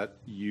saying that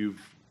you're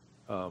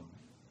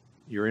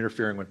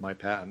interfering with my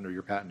patent, or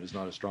your patent is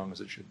not as strong as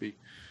it should be.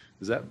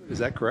 Is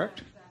that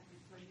correct?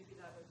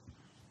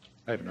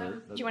 I haven't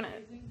heard. Do you want to?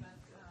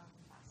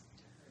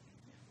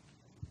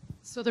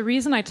 So the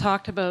reason I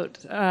talked about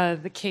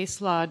the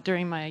case law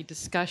during my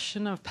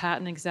discussion of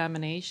patent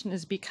examination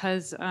is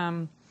because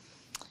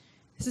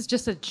this is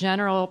just a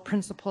general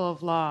principle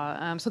of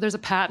law. So there's a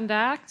Patent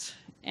Act,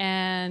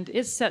 and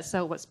it sets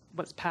out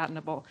what's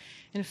patentable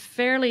in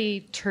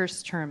fairly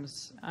terse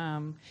terms.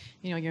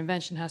 Your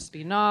invention has to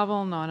be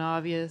novel,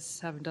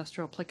 non-obvious, have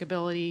industrial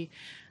applicability.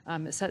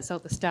 It sets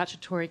out the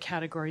statutory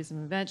categories of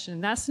invention,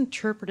 and that's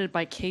interpreted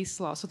by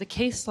case law. So the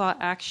case law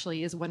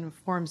actually is what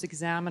informs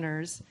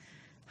examiners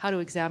how to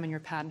examine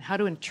your patent, how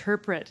to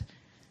interpret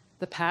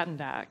the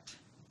Patent Act.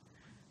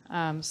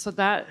 So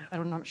that,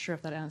 I'm not sure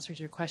if that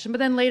answers your question. But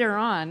then later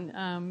on,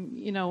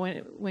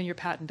 when your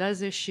patent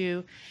does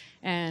issue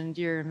and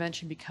your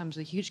invention becomes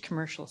a huge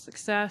commercial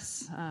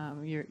success,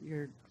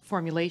 your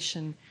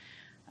formulation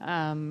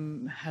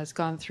has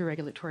gone through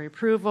regulatory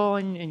approval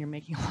and you're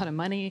making a lot of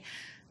money,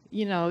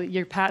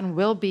 your patent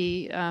will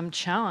be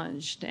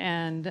challenged.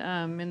 And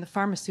in the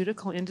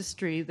pharmaceutical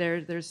industry,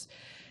 there's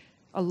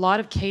a lot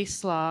of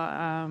case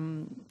law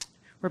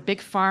where big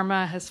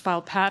pharma has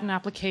filed patent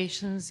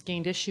applications,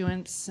 gained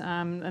issuance,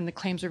 and the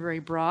claims are very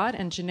broad,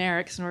 and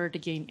generics, in order to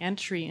gain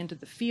entry into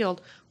the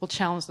field, will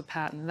challenge the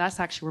patent. And that's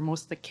actually where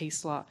most of the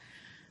case law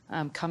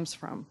comes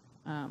from.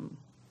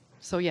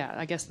 So yeah,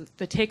 I guess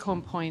the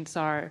take-home points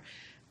are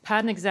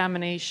patent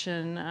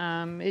examination.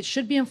 It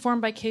should be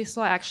informed by case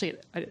law. Actually,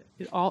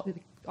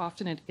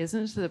 often it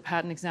isn't. So the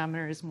patent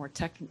examiner is more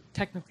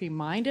technically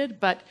minded,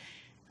 but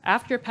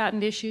after a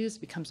patent issues,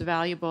 becomes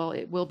valuable,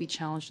 it will be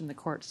challenged in the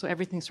court. So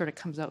everything sort of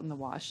comes out in the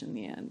wash in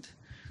the end.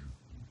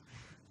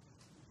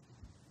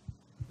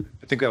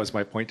 I think that was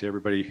my point to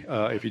everybody.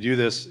 If you do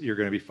this, you're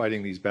going to be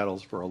fighting these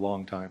battles for a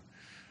long time.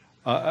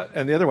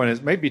 And the other one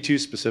is maybe too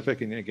specific,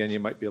 and again, you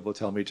might be able to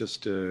tell me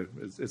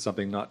it's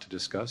something not to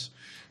discuss.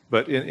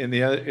 But in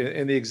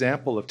the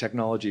example of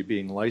technology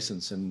being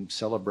licensed and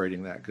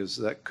celebrating that, because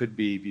that could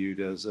be viewed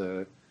as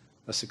a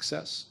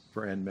success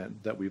for NMIN,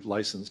 that we've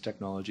licensed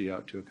technology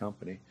out to a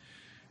company.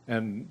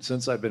 And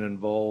since I've been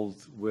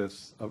involved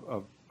with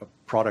a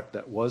product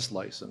that was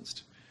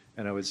licensed,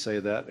 and I would say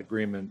that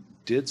agreement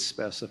did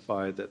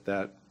specify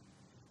that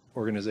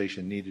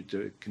organization needed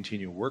to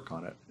continue work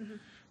on it,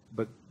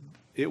 but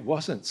it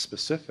wasn't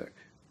specific.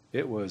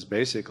 It was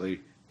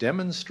basically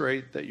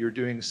demonstrate that you're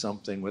doing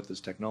something with this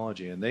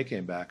technology. And they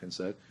came back and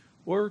said,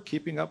 we're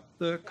keeping up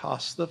the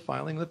costs of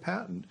filing the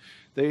patent.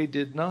 They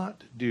did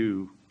not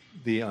do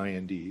the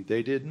IND.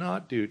 They did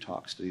not do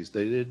tox studies.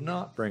 They did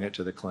not bring it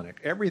to the clinic.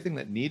 Everything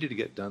that needed to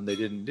get done, they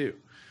didn't do.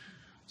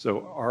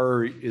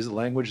 So is the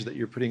language that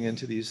you're putting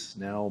into these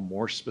now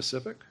more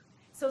specific?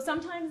 So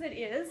sometimes it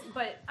is,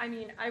 but I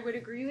mean, I would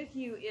agree with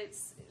you.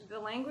 The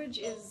language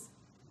is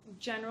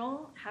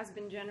general, has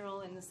been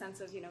general in the sense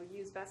of,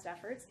 use best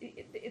efforts.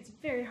 It's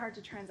very hard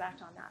to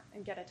transact on that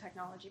and get a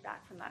technology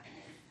back from that.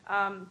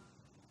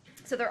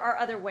 So there are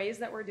other ways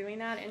that we're doing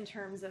that in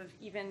terms of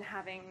even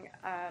having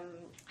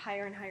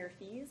higher and higher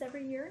fees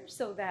every year,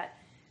 so that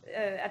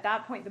at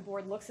that point the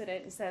board looks at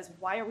it and says,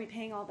 why are we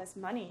paying all this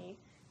money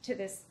to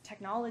this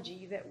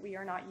technology that we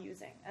are not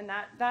using? And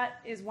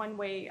that is one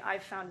way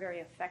I've found very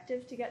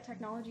effective to get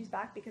technologies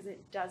back, because it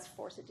does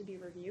force it to be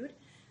reviewed.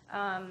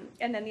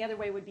 And then the other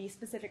way would be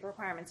specific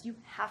requirements. You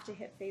have to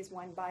hit phase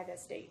 1 by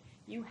this date.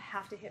 You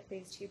have to hit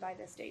phase 2 by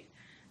this date.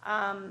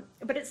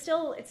 But it's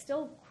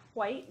still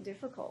quite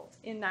difficult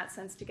in that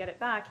sense to get it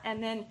back.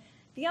 And then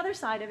the other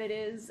side of it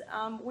is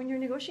when you're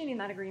negotiating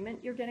that agreement,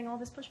 you're getting all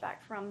this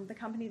pushback from the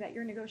company that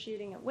you're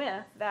negotiating it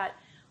with, that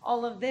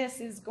all of this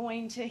is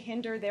going to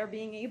hinder their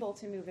being able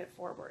to move it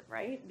forward,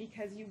 right?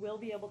 Because you will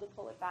be able to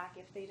pull it back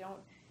if they don't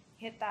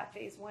hit that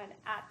phase 1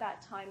 at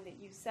that time that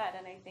you set.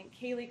 And I think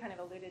Kaylee kind of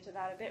alluded to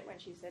that a bit when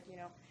she said,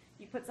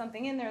 you put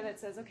something in there that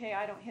says, okay,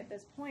 I don't hit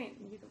this point,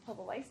 and you can pull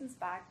the license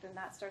back, then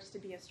that starts to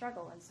be a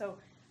struggle. And so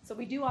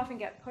we do often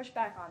get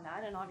pushback on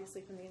that, and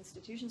obviously from the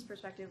institution's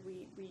perspective,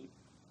 we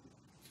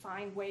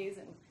find ways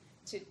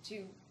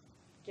to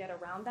get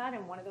around that,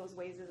 and one of those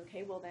ways is,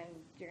 okay, well then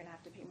you're going to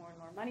have to pay more and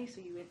more money, so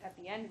you would at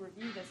the end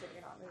review this if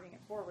you're not moving it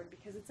forward,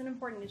 because it's an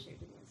important issue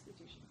to the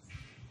institutions.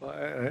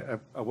 Well,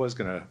 I was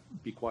going to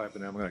be quiet,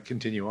 but now I'm going to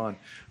continue on.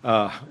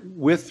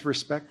 With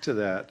respect to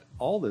that,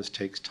 all this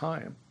takes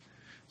time.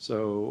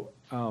 So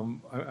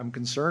I'm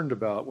concerned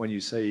about when you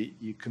say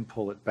you can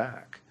pull it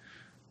back.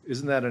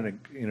 Isn't that a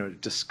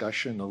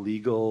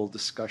legal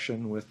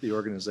discussion with the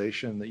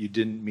organization that you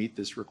didn't meet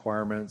this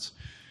requirements?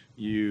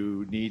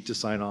 You need to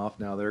sign off.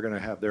 Now they're going to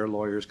have their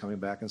lawyers coming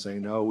back and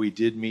saying, no, we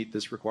did meet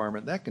this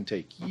requirement. That can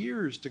take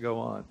years to go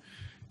on.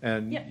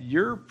 And Yep.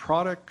 your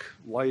product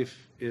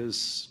life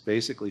is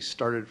basically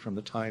started from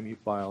the time you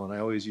file, and I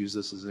always use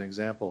this as an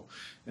example,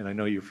 and I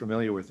know you're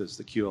familiar with this,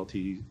 the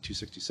QLT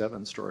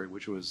 267 story,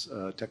 which was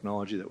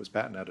technology that was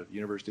patented out of the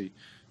University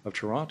of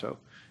Toronto,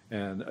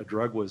 and a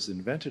drug was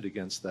invented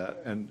against that,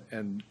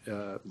 and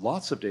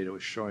lots of data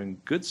was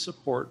showing good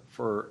support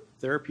for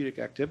therapeutic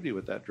activity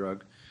with that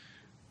drug,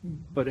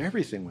 but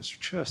everything was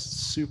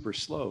just super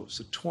slow.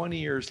 So 20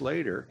 years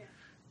later,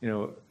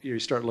 you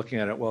start looking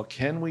at it, well,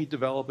 can we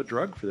develop a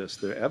drug for this?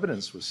 The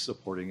evidence was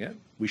supporting it.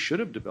 We should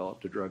have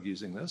developed a drug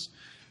using this,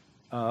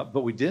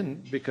 but we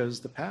didn't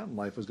because the patent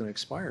life was going to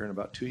expire in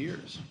about 2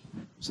 years.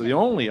 So the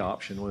only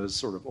option was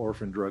sort of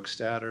orphan drug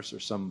status or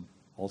some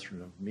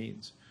alternative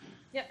means.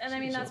 Yep, and I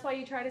mean, that's why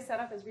you try to set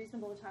up as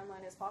reasonable a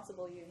timeline as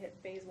possible. You hit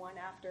phase 1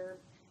 after,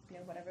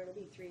 whatever it'll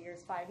be, 3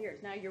 years, 5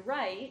 years. Now, you're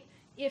right.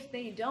 If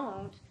they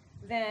don't,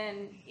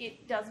 then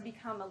it does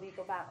become a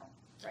legal battle,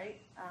 right?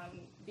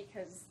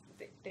 Because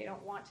they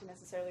don't want to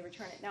necessarily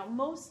return it. Now,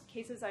 most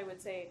cases, I would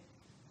say,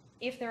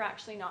 if they're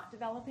actually not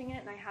developing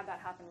it, and I had that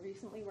happen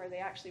recently where they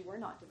actually were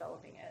not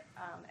developing it.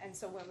 And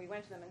so when we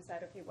went to them and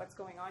said, okay, what's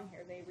going on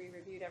here? They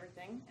re-reviewed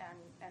everything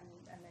and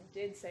then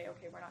did say,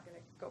 okay, we're not going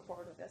to go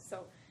forward with this.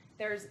 So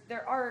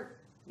there are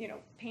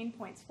pain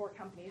points for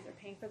companies. They're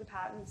paying for the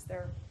patents.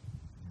 They're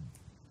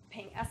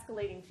paying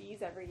escalating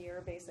fees every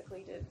year,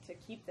 basically, to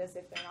keep this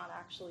if they're not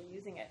actually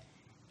using it.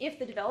 If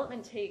the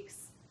development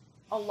takes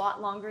a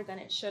lot longer than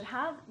it should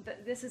have,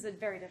 this is a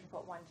very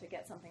difficult one to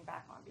get something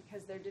back on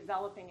because they're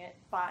developing it,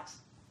 but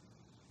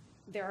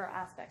there are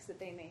aspects that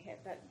they may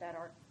hit that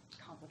are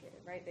complicated,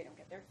 right? They don't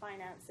get their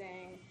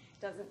financing,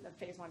 the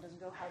phase 1 doesn't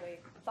go how they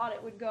thought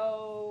it would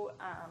go.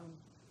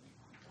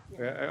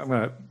 I'm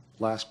going to,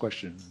 last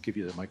question, give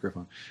you the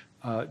microphone.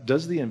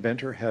 Does the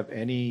inventor have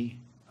any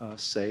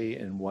say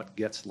in what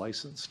gets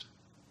licensed?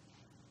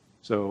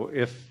 So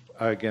if,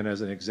 again,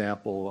 as an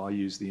example, I'll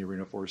use the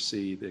Arena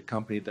 4C, the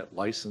company that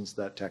licensed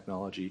that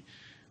technology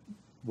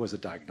was a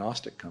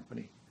diagnostic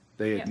company.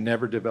 They had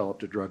never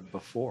developed a drug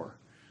before.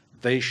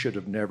 They should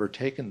have never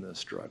taken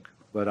this drug.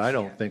 But I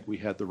don't think we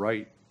had the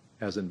right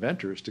as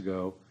inventors to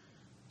go,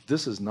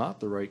 this is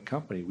not the right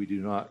company. We do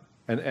not,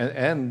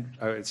 and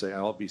I would say,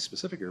 I'll be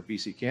specific here,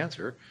 BC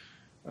Cancer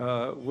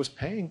was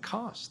paying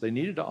costs. They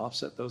needed to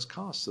offset those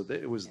costs. So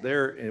it was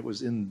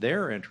in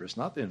their interest,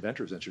 not the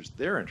inventor's interest,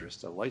 their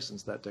interest to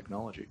license that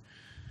technology.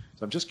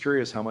 So I'm just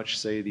curious how much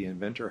say the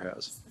inventor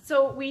has.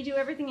 So we do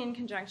everything in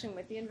conjunction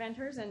with the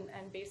inventors and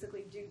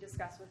basically do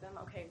discuss with them,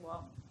 okay,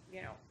 well,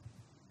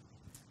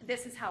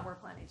 this is how we're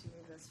planning to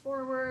move this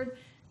forward.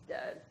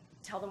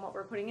 Tell them what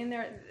we're putting in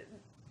there.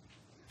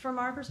 From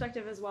our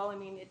perspective as well, I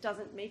mean, it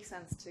doesn't make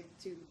sense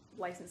to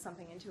license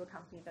something into a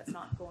company that's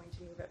not going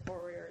to move it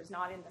forward or is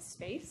not in the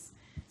space.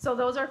 So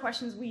those are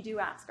questions we do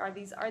ask. Are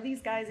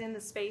these guys in the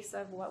space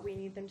of what we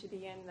need them to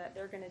be in, that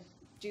they're going to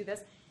do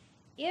this?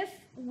 If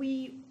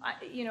we,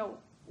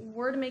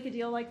 were to make a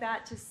deal like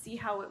that to see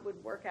how it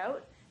would work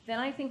out, then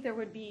I think there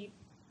would be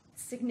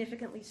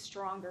significantly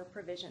stronger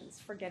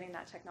provisions for getting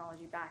that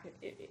technology back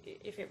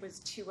if it was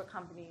to a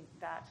company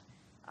that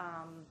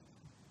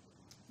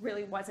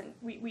really wasn't,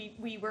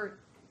 we were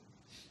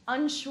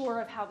unsure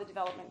of how the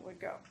development would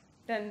go.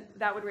 Then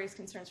that would raise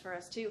concerns for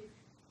us too.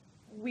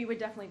 We would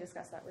definitely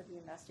discuss that with the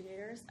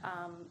investigators.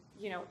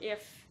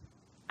 If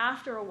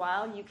after a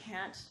while you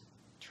can't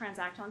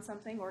transact on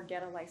something or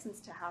get a license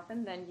to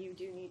happen, then you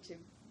do need to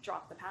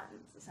drop the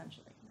patents,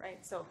 essentially,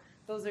 right? So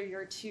those are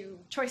your two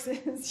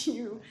choices.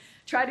 You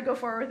try to go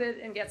forward with it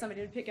and get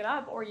somebody to pick it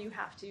up, or you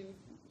have to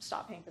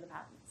stop paying for the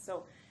patents.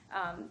 So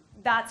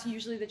that's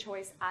usually the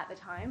choice at the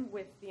time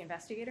with the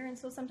investigator, and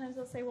so sometimes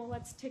they'll say, well,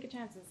 let's take a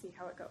chance and see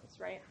how it goes,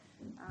 right?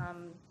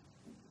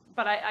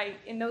 But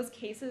in those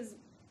cases,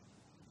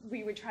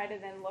 we would try to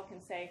then look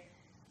and say,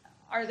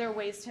 are there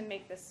ways to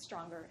make this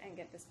stronger and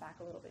get this back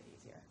a little bit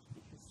easier?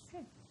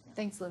 Good.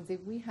 Thanks, Lynsey.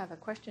 We have a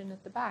question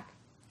at the back.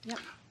 Yep.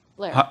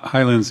 Blair.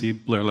 Hi, Lynsey.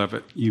 Blair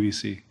Levitt,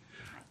 UBC.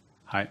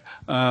 Hi.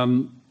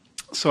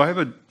 So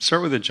I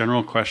start with a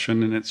general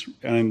question,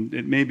 and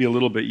it may be a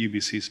little bit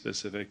UBC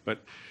specific,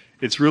 but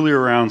it's really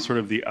around sort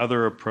of the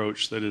other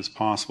approach that is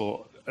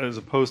possible as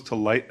opposed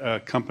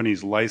to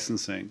companies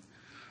licensing.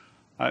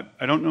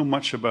 I don't know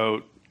much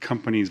about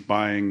companies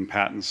buying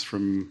patents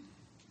from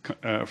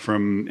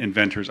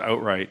inventors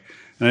outright,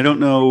 and I don't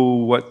know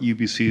what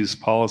UBC's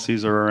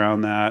policies are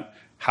around that,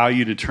 how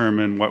you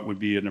determine what would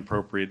be an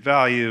appropriate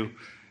value,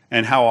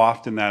 and how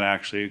often that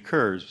actually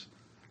occurs.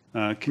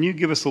 Can you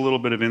give us a little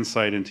bit of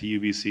insight into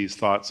UBC's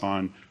thoughts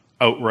on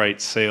outright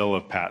sale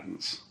of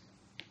patents?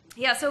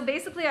 Yeah, so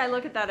basically I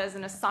look at that as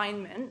an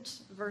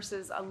assignment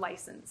versus a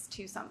license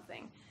to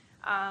something.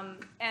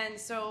 And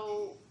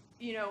so,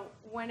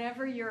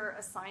 whenever you're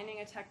assigning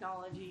a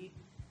technology,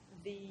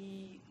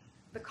 the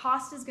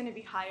cost is going to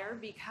be higher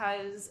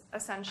because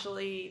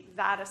essentially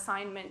that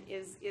assignment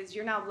is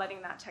you're now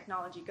letting that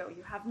technology go.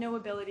 You have no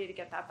ability to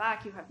get that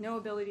back. You have no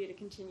ability to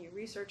continue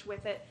research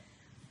with it.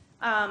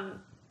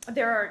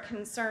 There are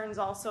concerns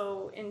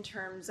also in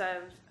terms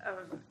of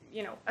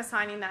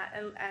assigning that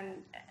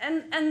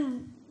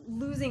and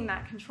losing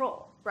that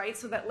control, right?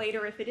 So that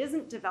later, if it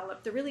isn't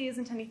developed, there really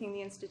isn't anything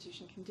the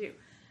institution can do.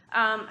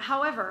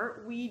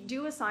 However, we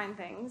do assign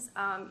things.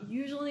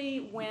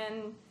 Usually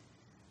when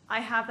I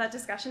have that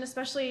discussion,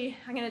 especially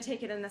I'm going to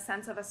take it in the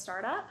sense of a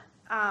startup,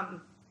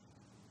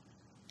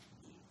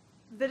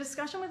 the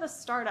discussion with a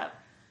startup,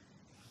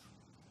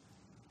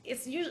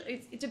 it's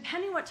usually,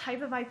 depending what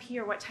type of IP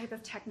or what type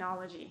of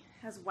technology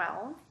as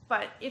well.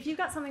 But if you've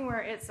got something where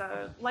it's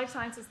a life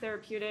sciences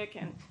therapeutic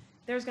and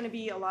there's going to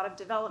be a lot of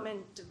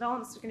development's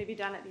going to be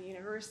done at the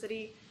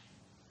university,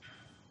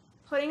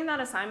 putting that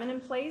assignment in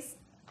place,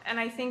 and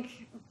I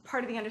think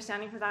part of the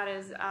understanding for that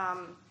is,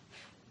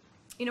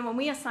 when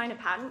we assign a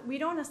patent, we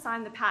don't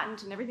assign the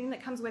patent and everything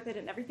that comes with it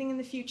and everything in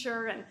the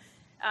future and,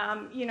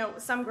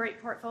 some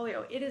great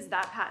portfolio. It is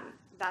that patent.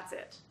 That's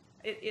it.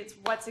 It's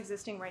what's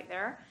existing right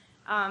there.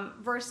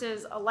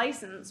 Versus a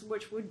license,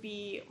 which would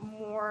be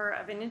more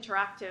of an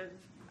interactive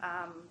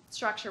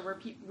structure where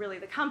really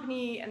the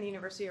company and the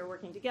university are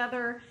working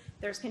together.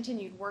 There's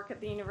continued work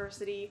at the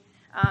university.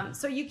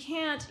 So you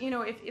can't,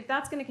 if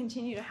that's going to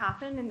continue to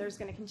happen and there's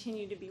going to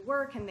continue to be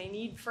work and they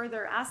need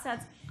further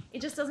assets,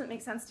 it just doesn't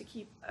make sense to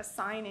keep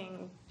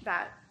assigning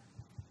that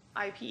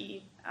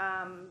IP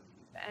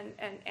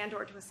and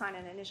or to assign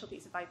an initial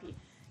piece of IP.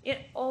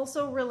 It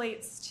also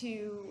relates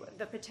to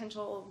the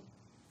potential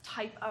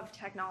type of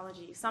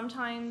technology.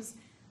 Sometimes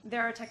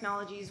there are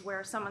technologies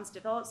where someone's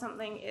developed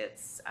something,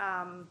 it's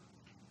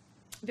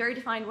very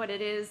defined what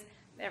it is,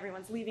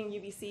 everyone's leaving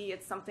UBC,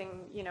 it's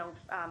something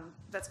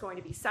that's going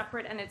to be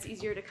separate, and it's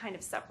easier to kind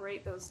of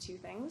separate those two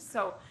things.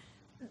 So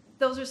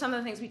those are some of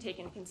the things we take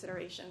into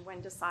consideration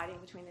when deciding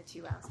between the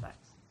two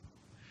aspects.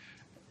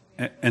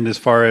 And as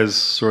far as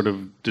sort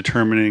of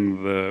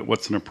determining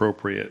what's an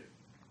appropriate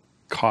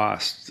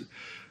cost,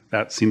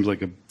 that seems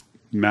like a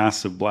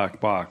massive black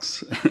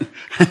box.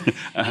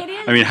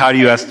 I mean, how do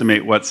you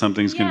estimate what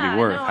something's going to be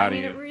worth?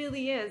 It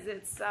really is.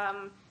 It's,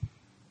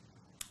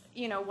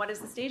 what is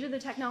the stage of the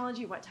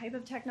technology? What type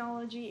of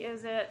technology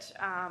is it?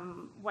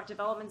 What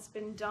development's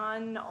been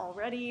done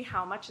already?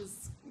 How much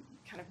has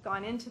kind of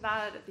gone into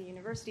that at the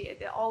university?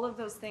 All of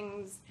those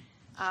things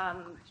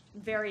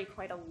vary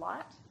quite a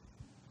lot.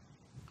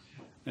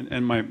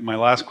 And my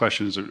last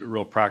question is a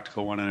real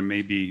practical one, and it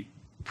may be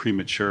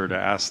premature to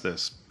ask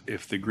this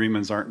if the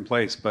agreements aren't in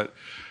place, but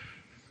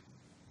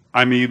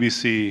I'm a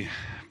UBC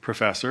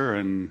professor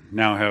and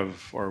now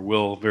have, or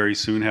will very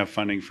soon have,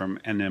 funding from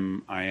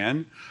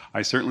NMIN.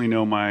 I certainly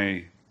know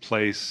my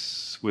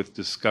place with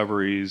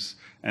discoveries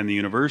and the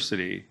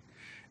university.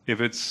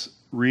 If it's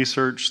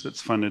research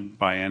that's funded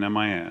by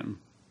NMIN,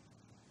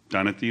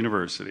 done at the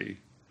university,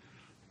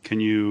 can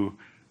you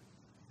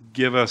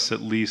give us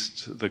at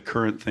least the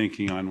current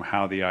thinking on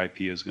how the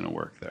IP is going to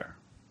work there?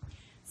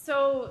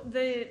 So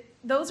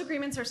those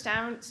agreements are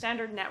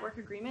standard network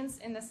agreements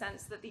in the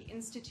sense that the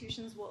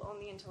institutions will own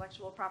the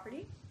intellectual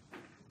property.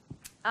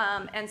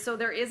 And so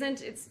there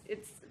isn't,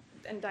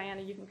 and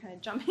Diana, you can kind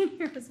of jump in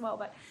here as well,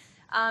 but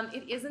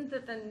it isn't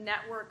that the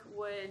network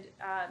would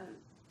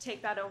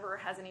take that over or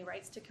has any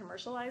rights to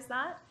commercialize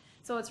that.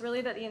 So it's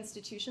really that the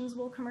institutions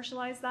will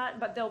commercialize that,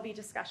 but there'll be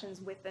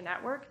discussions with the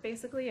network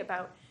basically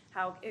about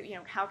how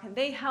can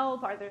they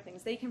help? Are there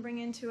things they can bring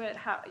into it?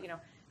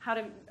 How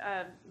to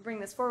bring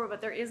this forward? But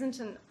there isn't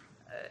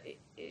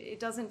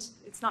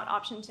it's not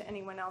option to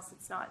anyone else.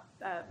 It's not,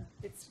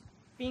 it's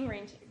being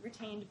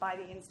retained by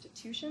the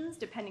institutions,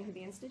 depending who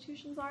the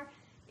institutions are.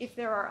 If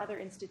there are other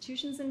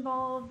institutions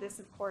involved, this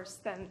of course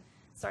then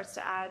starts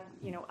to add,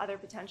 other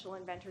potential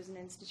inventors and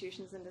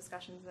institutions and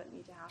discussions that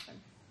need to happen.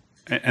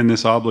 And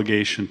this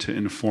obligation to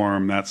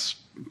inform, that's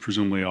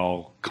presumably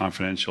all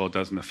confidential. It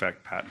doesn't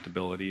affect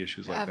patentability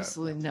issues like that?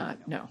 Absolutely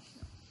not, no.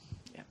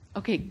 Yeah.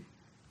 Okay,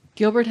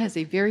 Gilbert has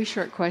a very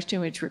short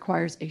question which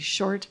requires a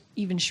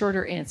even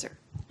shorter answer.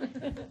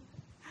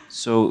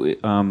 So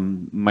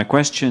my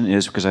question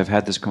is, because I've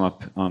had this come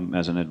up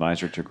as an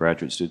advisor to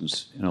graduate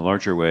students in a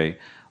larger way,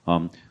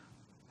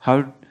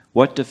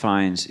 what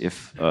defines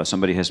if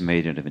somebody has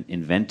made an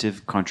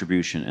inventive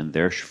contribution and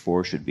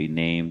therefore should be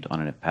named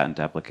on a patent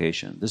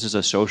application? This is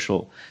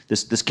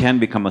this can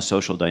become a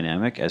social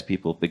dynamic as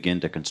people begin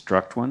to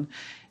construct one,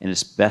 and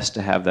it's best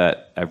to have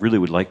that. I really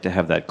would like to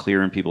have that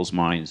clear in people's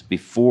minds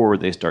before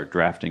they start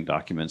drafting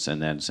documents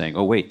and then saying,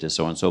 oh wait, does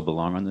so-and-so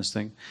belong on this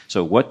thing?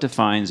 So what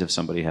defines if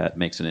somebody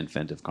makes an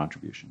inventive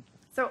contribution?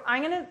 So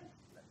I'm going to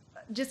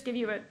just give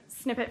you a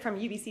snippet from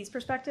UBC's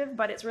perspective,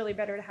 but it's really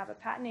better to have a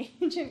patent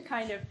agent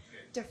kind of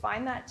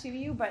define that to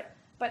you. But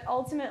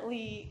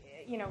ultimately,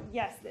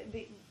 yes,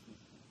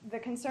 the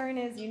concern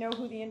is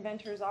who the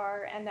inventors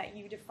are and that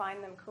you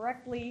define them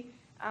correctly,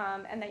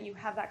 and that you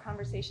have that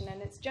conversation.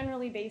 And it's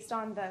generally based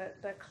on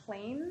the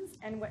claims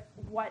and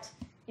what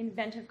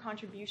inventive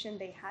contribution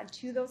they had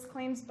to those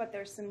claims, but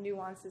there's some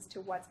nuances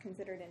to what's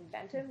considered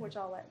inventive, which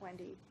I'll let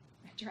Wendy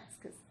address.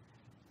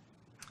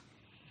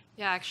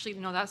 Yeah, actually,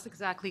 no, that's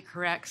exactly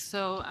correct.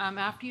 So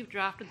after you've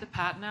drafted the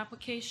patent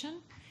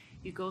application,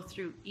 you go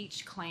through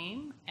each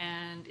claim,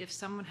 and if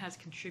someone has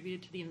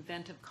contributed to the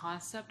inventive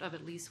concept of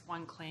at least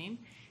one claim,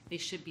 they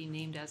should be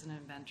named as an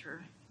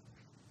inventor.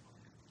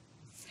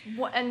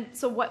 And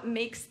so what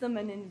makes them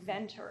an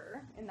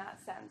inventor in that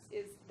sense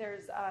is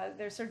there's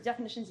sort of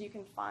definitions you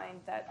can find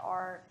that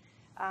are,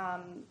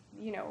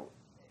 you know,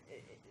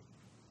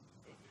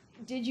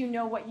 did you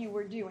know what you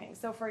were doing?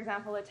 So for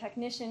example, a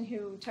technician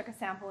who took a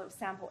sample of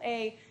sample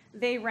A,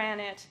 they ran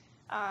it,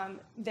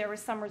 there was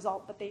some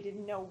result, but they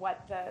didn't know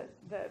what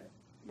the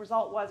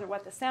result was or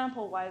what the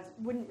sample was,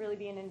 wouldn't really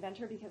be an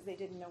inventor because they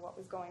didn't know what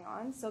was going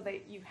on. So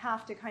you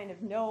have to kind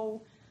of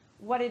know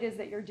what it is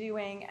that you're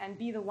doing and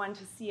be the one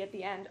to see at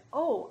the end,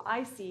 oh,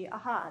 I see,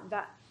 aha,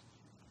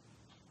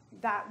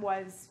 that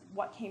was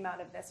what came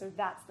out of this, or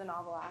that's the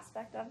novel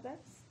aspect of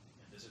this.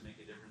 And does it make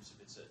a difference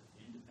if it's an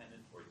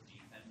independent or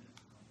dependent?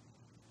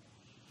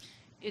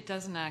 It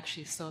doesn't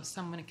actually. So if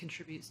someone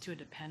contributes to a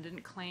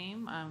dependent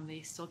claim,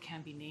 they still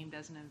can be named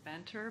as an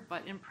inventor.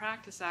 But in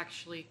practice,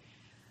 actually,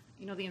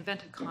 you know, the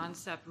inventive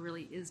concept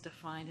really is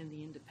defined in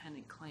the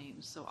independent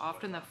claims. So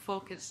often the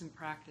focus in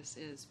practice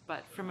is,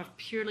 but from a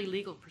purely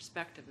legal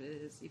perspective,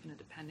 it is even a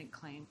dependent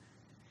claim.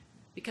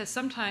 Because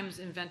sometimes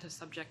inventive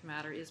subject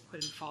matter is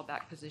put in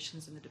fallback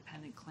positions in the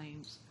dependent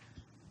claims.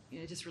 You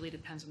know, it just really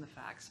depends on the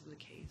facts of the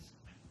case.